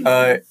condescending.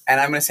 And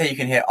I'm gonna say you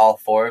can hit all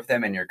 4 of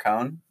them in your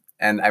cone,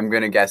 and I'm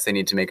gonna guess they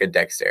need to make a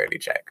dexterity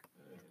check.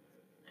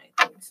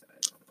 I think so.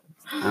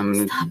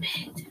 Stop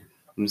it.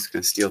 I'm just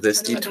gonna steal this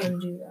How do I D20.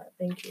 undo that?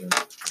 Thank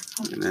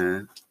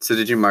you. So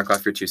did you mark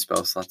off your 2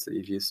 spell slots that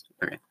you've used?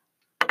 Okay.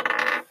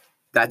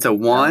 That's a That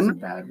was 1. a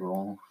bad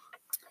roll.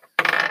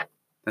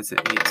 That's an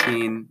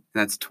 18. And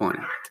that's 20.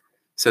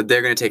 So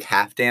they're gonna take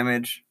half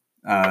damage.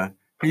 Who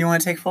do you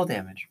want to take full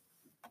damage?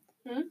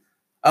 Hmm?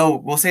 Oh,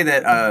 we'll say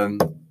that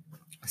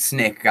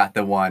Snick got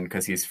the 1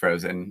 because he's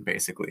frozen,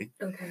 basically.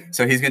 Okay.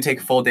 So he's gonna take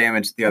full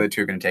damage. The other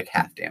 2 are gonna take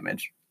half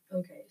damage.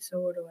 Okay. So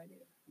what do I do?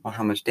 Well,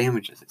 how much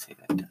damage does it say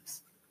that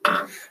does?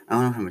 I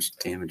don't know how much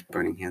damage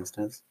Burning Hands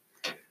does.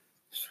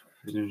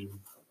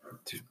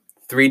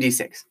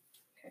 3d6.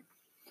 Okay.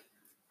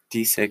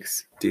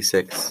 D6,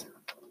 D6,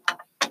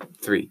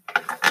 3.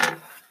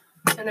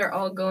 And they're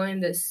all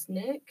going to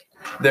Snick.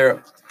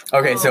 They're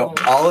okay. So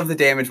Oh. all of the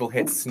damage will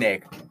hit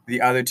Snick. The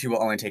other two will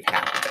only take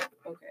half.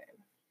 Okay.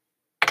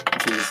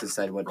 She just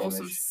decide what Also,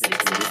 damage.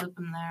 sixes up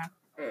in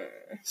there.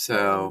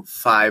 So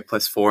 5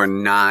 plus 4,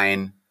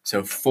 9.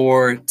 So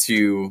 4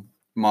 to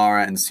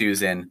Mara and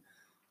Susan,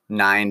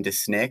 9 to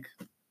Snick.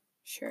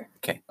 Sure.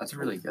 That's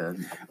really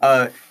good.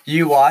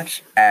 You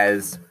watch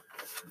as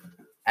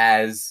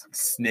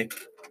Snick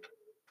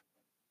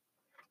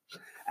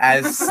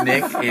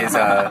is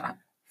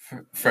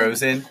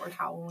frozen. Or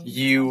Halloween.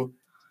 You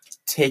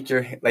take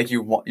your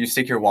you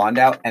stick your wand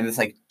out, and this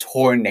like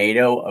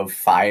tornado of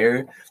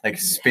fire like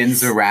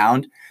spins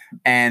around,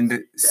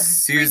 and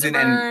Susan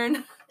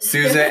and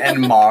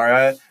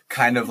Mara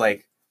kind of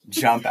like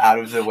jump out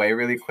of the way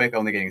really quick,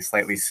 only getting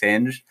slightly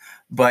singed,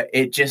 but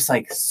it just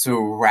like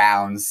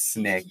surrounds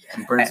Snick.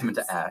 And burns him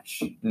into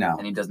ash. No,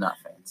 And he does not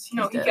faint. He's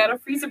No, he dead. got a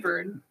freezer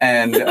burn.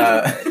 and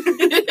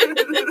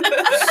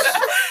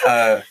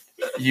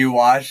you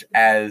watch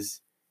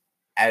as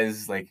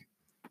like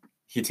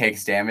he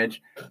takes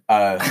damage.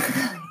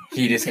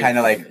 He just kind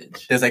of like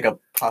there's like a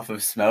puff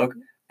of smoke,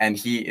 and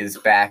he is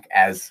back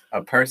as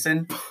a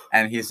person,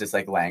 and he's just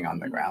like laying on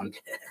the ground.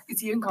 Is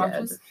he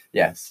unconscious?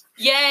 Yes,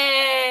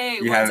 Yay!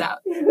 You One's have- out.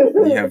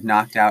 you have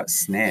knocked out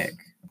Snick.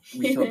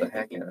 We killed the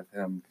heck out of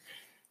him.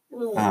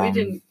 Well, we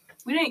didn't.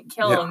 We didn't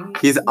kill Yeah, him.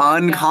 He's We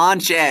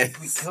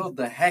unconscious. killed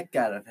the heck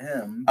out of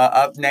him.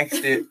 Up next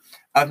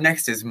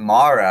is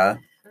Mara,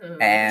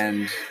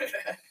 and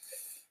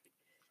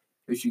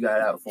Who she got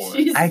out for?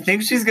 She's- I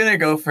think she's gonna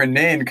go for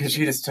Nin because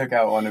she just took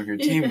out one of your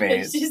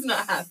teammates. She's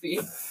not happy.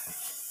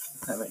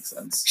 That makes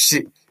sense.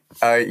 She,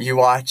 you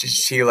watch.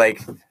 She's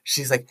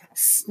like,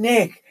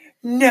 Snick,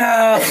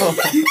 no,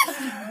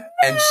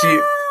 and she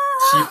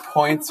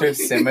points her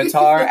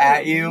scimitar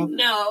at you,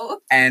 No.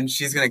 and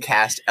she's gonna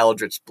cast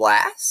Eldritch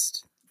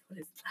Blast.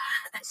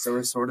 So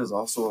her sword is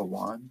also a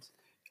wand.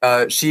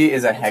 She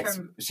is a That's hex.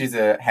 her- She's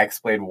a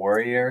hexblade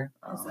warrior.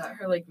 Is that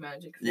her like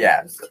magic?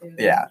 Yeah, focus, too?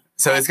 Yeah,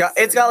 so it's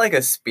got like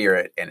a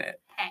spirit in it.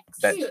 Hex.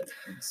 That- Cute.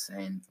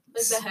 Insane.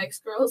 Like the Hex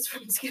Girls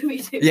from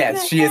Scooby Doo.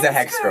 Yes, she is a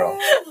hex girl.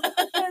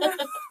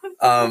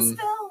 On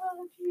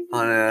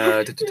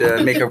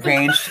a make a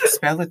ranged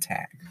spell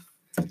attack.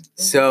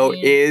 So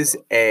is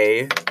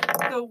a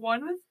The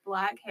one with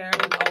black hair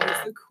was always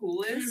the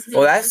coolest.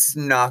 well. That's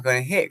not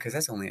gonna hit because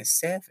that's only a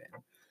 7.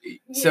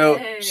 So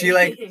she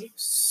like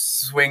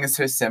swings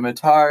her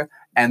scimitar,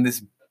 and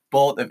this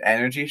bolt of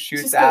energy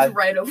shoots just out. goes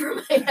right over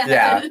my head.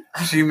 Yeah,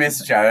 she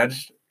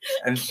misjudged,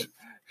 and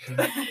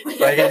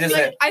like it just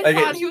hit, I like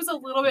thought it, he was a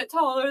little bit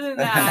taller than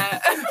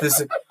that.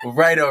 just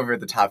right over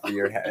the top of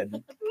your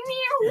head.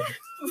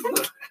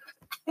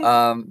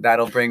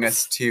 That'll bring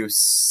us to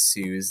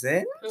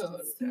Susan. Oh,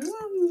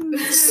 no.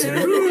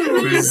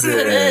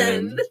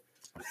 Susan.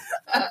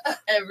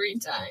 Every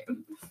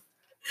time.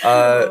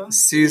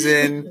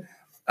 Susan,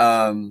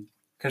 because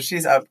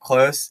she's up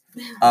close,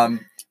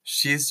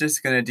 she's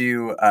just gonna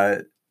do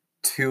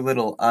 2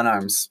 little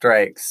unarmed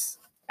strikes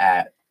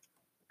at.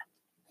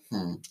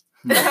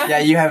 Yeah,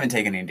 you haven't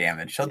taken any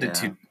damage. She'll do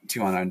Yeah.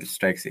 two unarmed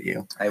strikes at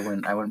you. I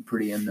went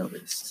pretty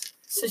unnoticed.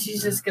 So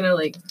she's just gonna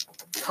like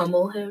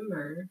pummel him,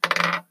 or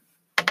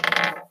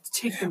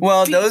Take the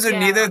Well, beat those are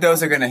down. neither of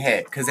those are gonna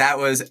hit because that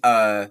was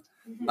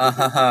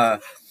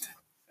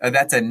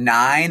that's a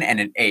 9 and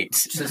an 8.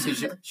 So she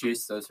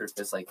just throws her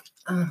fist like.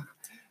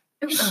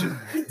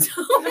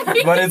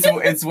 But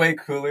it's way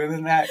cooler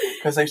than that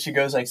because like she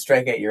goes like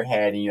strike at your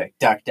head and you like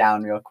duck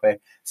down real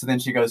quick. So then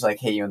she goes like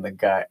hit you in the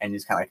gut and you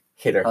just kind of like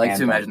hit her. I like hand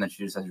to on- imagine that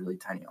she just has really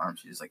tiny arms.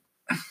 She's just like.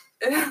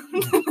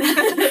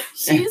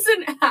 she's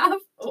an half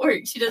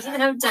orc. She doesn't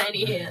have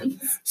tiny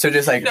hands. So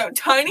just like No,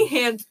 tiny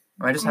hands.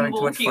 Am I just having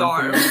too much Bulky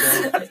fun for you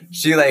arms. today?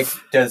 she like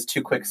does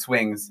 2 quick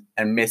swings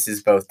and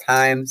misses both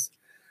times,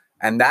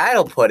 and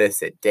that'll put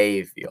us at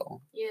Daveville.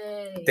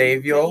 Yay.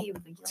 Daveville,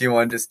 do you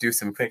want to just do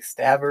some quick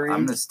stabbery?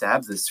 I'm gonna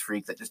stab this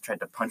freak that just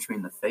tried to punch me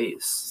in the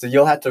face. So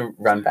you'll have to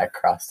run back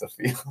across the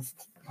field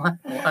What?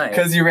 Why?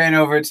 because you ran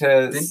over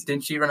to.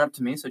 Didn't she run up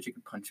to me so she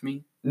could punch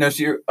me? No,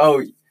 she.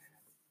 Oh,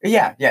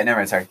 yeah. Never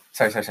mind. Sorry.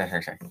 Sure.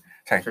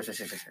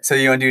 So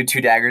you want to do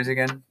 2 daggers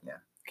again?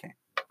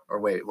 Or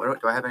wait, what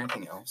do I have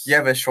anything else? You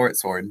have a short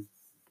sword,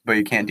 but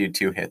you can't do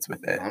 2 hits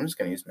with it. I'm just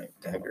gonna use my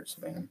daggers,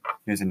 man.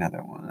 Here's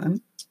another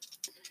one,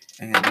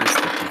 and here's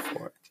the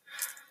D4.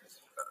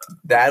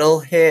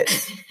 That'll hit.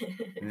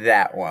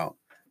 That won't.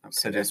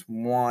 So just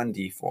 1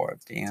 D4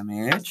 of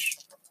damage.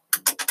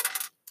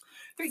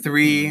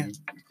 3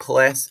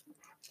 plus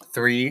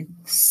 3,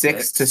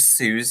 6 to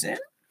Susan.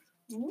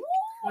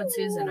 What's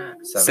Susan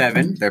at?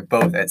 7. They're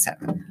both at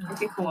 7.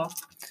 Okay, cool.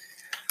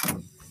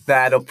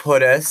 That'll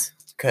put us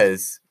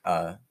because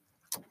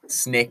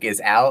Snick is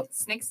out.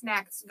 Snick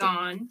Snack's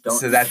gone. Don't,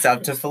 So that's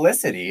up to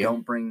Felicity.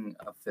 Don't bring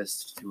a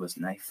fist to a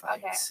knife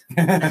fight.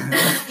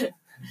 Okay.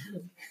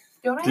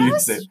 Don't I Dude, have a,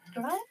 say-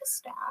 don't I have a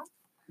staff?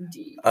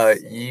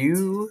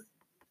 You.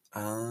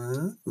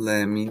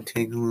 Let me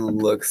take a little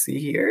look. See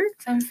here.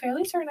 'Cause I'm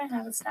fairly certain I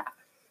have a staff.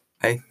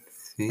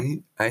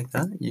 See, I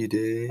thought you I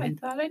did.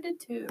 thought I did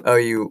too. Oh,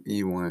 you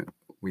weren't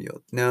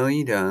wield. No,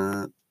 you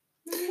don't.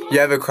 You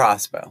have a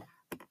crossbow.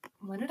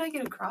 When did I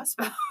get a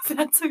crossbow?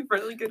 That's a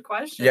really good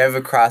question. You have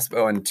a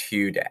crossbow and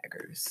 2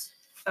 daggers.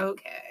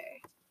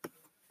 Okay.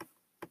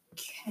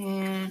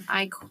 Can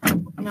I?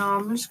 No,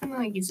 I'm just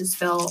gonna use a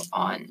spell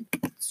on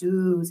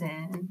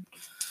Susan.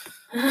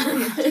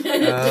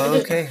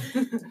 Okay.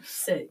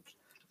 Sick.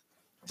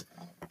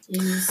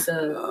 Use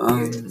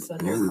One,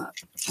 Thunderwave.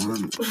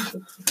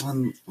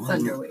 one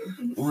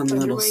Thunder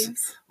little,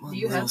 waves. one Do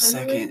you little have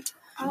Thunder second.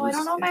 Oh, I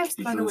don't know if I have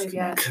Thunder Wave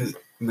yet. Because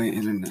my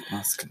internet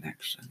lost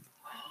connection.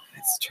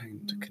 It's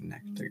trying to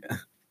connect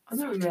again. Oh,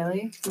 no,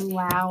 really?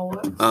 Wow.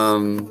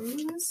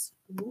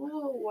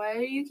 Whoa, why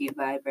do you keep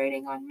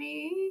vibrating on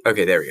me?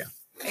 Okay, there we go.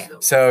 Okay.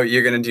 So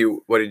you're gonna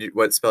do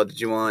what spell did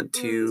you want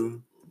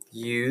to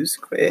use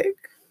quick?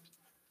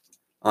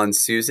 On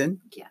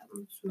Susan? Yeah.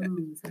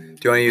 Susan.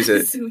 Do you want to use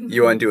it?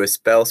 You want to do a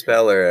spell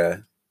or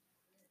a?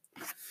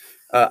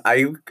 I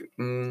think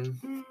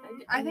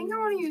I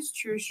want to use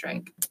True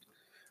Strike.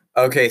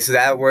 Okay, so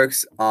that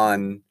works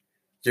on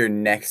your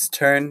next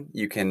turn.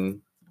 You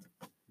can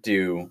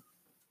do.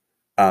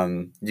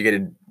 You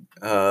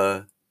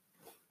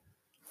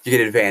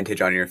get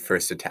advantage on your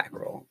first attack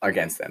roll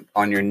against them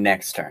on your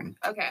next turn.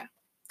 Okay.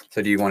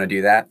 So do you want to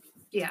do that?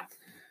 Yeah.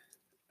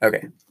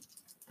 Okay.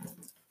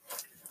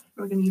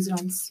 We're gonna use it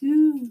on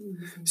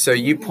Susan. So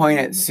you point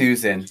at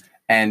Susan,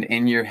 and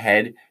in your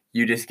head,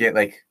 you just get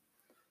like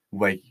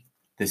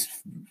this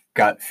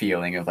gut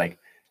feeling of like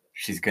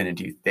she's gonna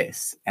do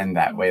this, and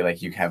that way,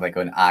 like you have like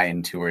an eye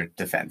into her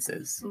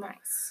defenses,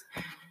 Nice.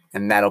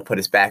 and that'll put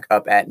us back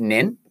up at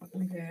Nin.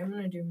 Okay, I'm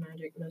gonna do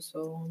magic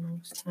missile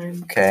next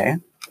time. Okay.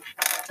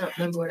 I don't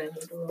remember what I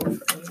need to roll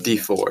for.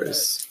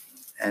 D4s.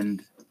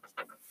 And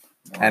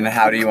And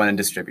how do you want to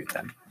distribute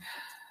them?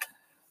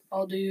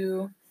 I'll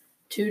do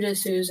 2 to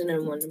Susan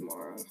and 1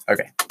 tomorrow.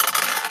 Okay.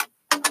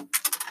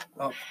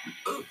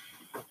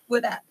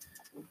 With that.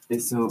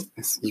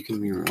 You can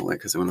reroll it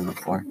because I went on the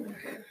floor.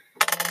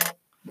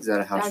 is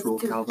that a house That's rule,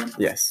 good. Calvin?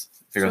 Yes.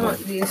 I want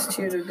these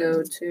 2 to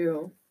go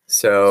to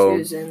So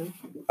Susan.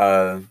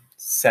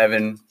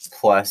 7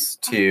 plus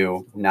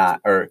 2,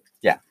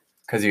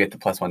 because you get the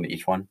 +1 to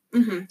each one.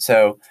 Mm-hmm.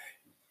 So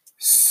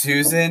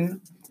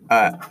Susan,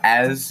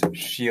 as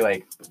she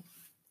like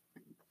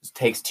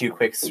takes 2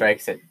 quick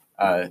strikes at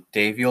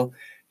Daviel,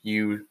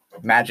 you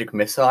magic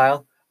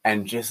missile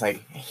and just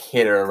like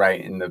hit her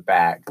right in the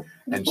back,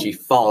 and she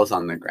falls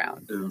on the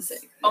ground.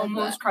 Sick.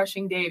 Almost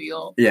crushing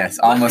Daviel. Yes,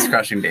 almost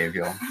crushing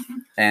Daviel.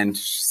 And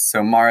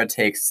so Mara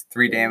takes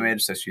 3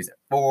 damage, so she's at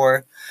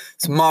 4.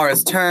 It's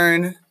Mara's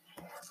turn.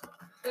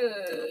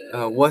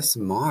 What's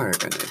Mara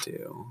gonna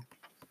do?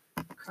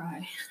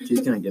 Cry.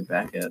 She's gonna get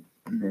back at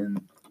Nin.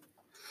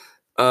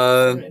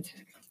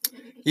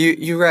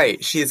 You're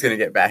right. She's gonna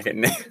get back at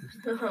Nick.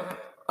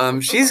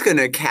 She's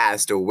gonna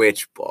cast a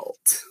witch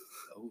bolt.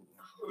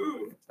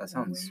 Oh, that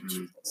sounds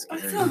scary.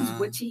 That sounds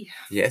witchy.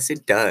 Yes,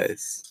 it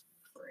does.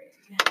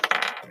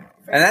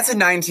 And that's a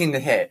 19 to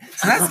hit.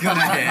 So that's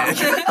gonna hit.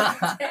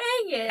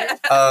 Dang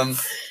it.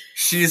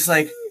 She's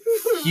like,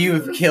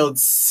 you've killed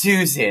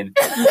Susan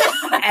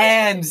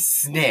and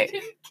Snick.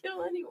 Didn't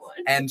kill anyone.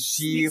 And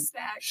she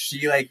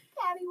like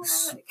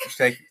Paddywhack.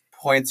 she like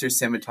points her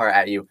scimitar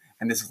at you,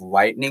 and this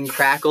lightning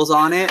crackles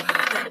on it,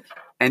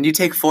 and you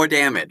take 4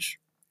 damage.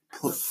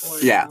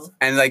 Yeah,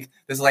 and like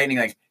this lightning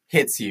like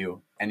hits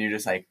you, and you're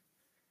just like,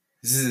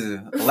 zzz,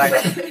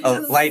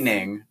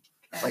 lightning.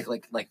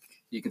 Like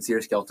you can see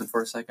her skeleton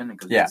for a second. It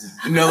goes, Yeah,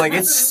 no, like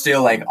it's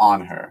still like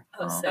on her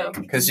Oh, sick.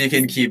 because she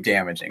can keep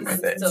damaging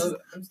with it.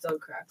 I'm still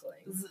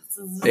crackling.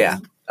 Yeah.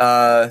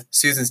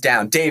 Susan's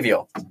down.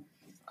 Daviel,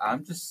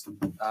 I'm just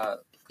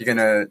you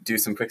gonna do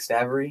some quick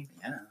stabbery?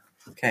 yeah.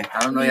 Okay.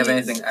 I don't really have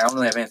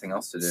anything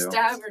else to do.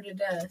 Stab her to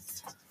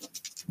death.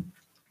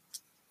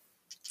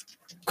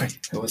 Quick.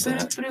 What was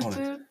that? Hold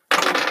on.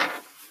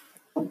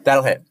 Boop,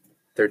 That'll hit.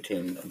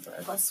 13 and 5.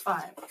 Plus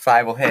 5.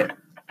 5 will hit.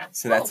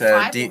 So that's a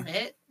 5 D. will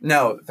hit.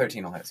 No,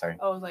 13 will hit. Sorry.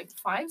 Oh, like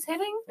 5's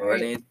hitting?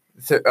 Ready?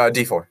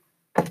 D4.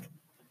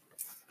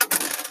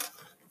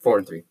 4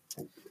 and 3.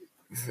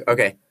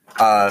 Okay.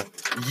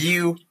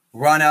 You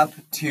run up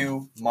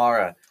to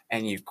Mara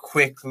and you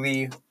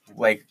quickly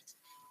like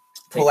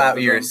pull Take out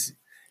both your of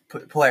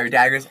pull out your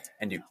daggers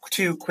and do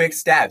 2 quick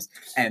stabs,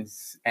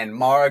 and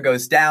Mara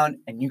goes down,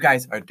 and you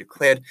guys are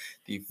declared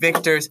the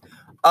victors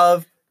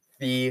of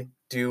the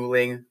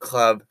dueling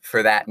club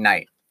for that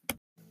night.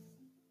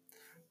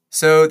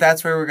 So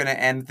that's where we're gonna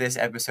end this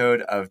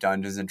episode of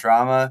Dungeons and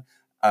Drama.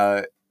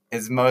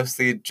 It's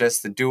mostly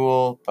just the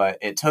duel, but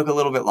it took a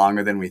little bit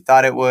longer than we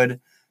thought it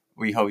would.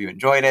 We hope you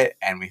enjoyed it,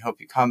 and we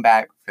hope you come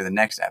back for the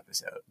next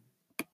episode.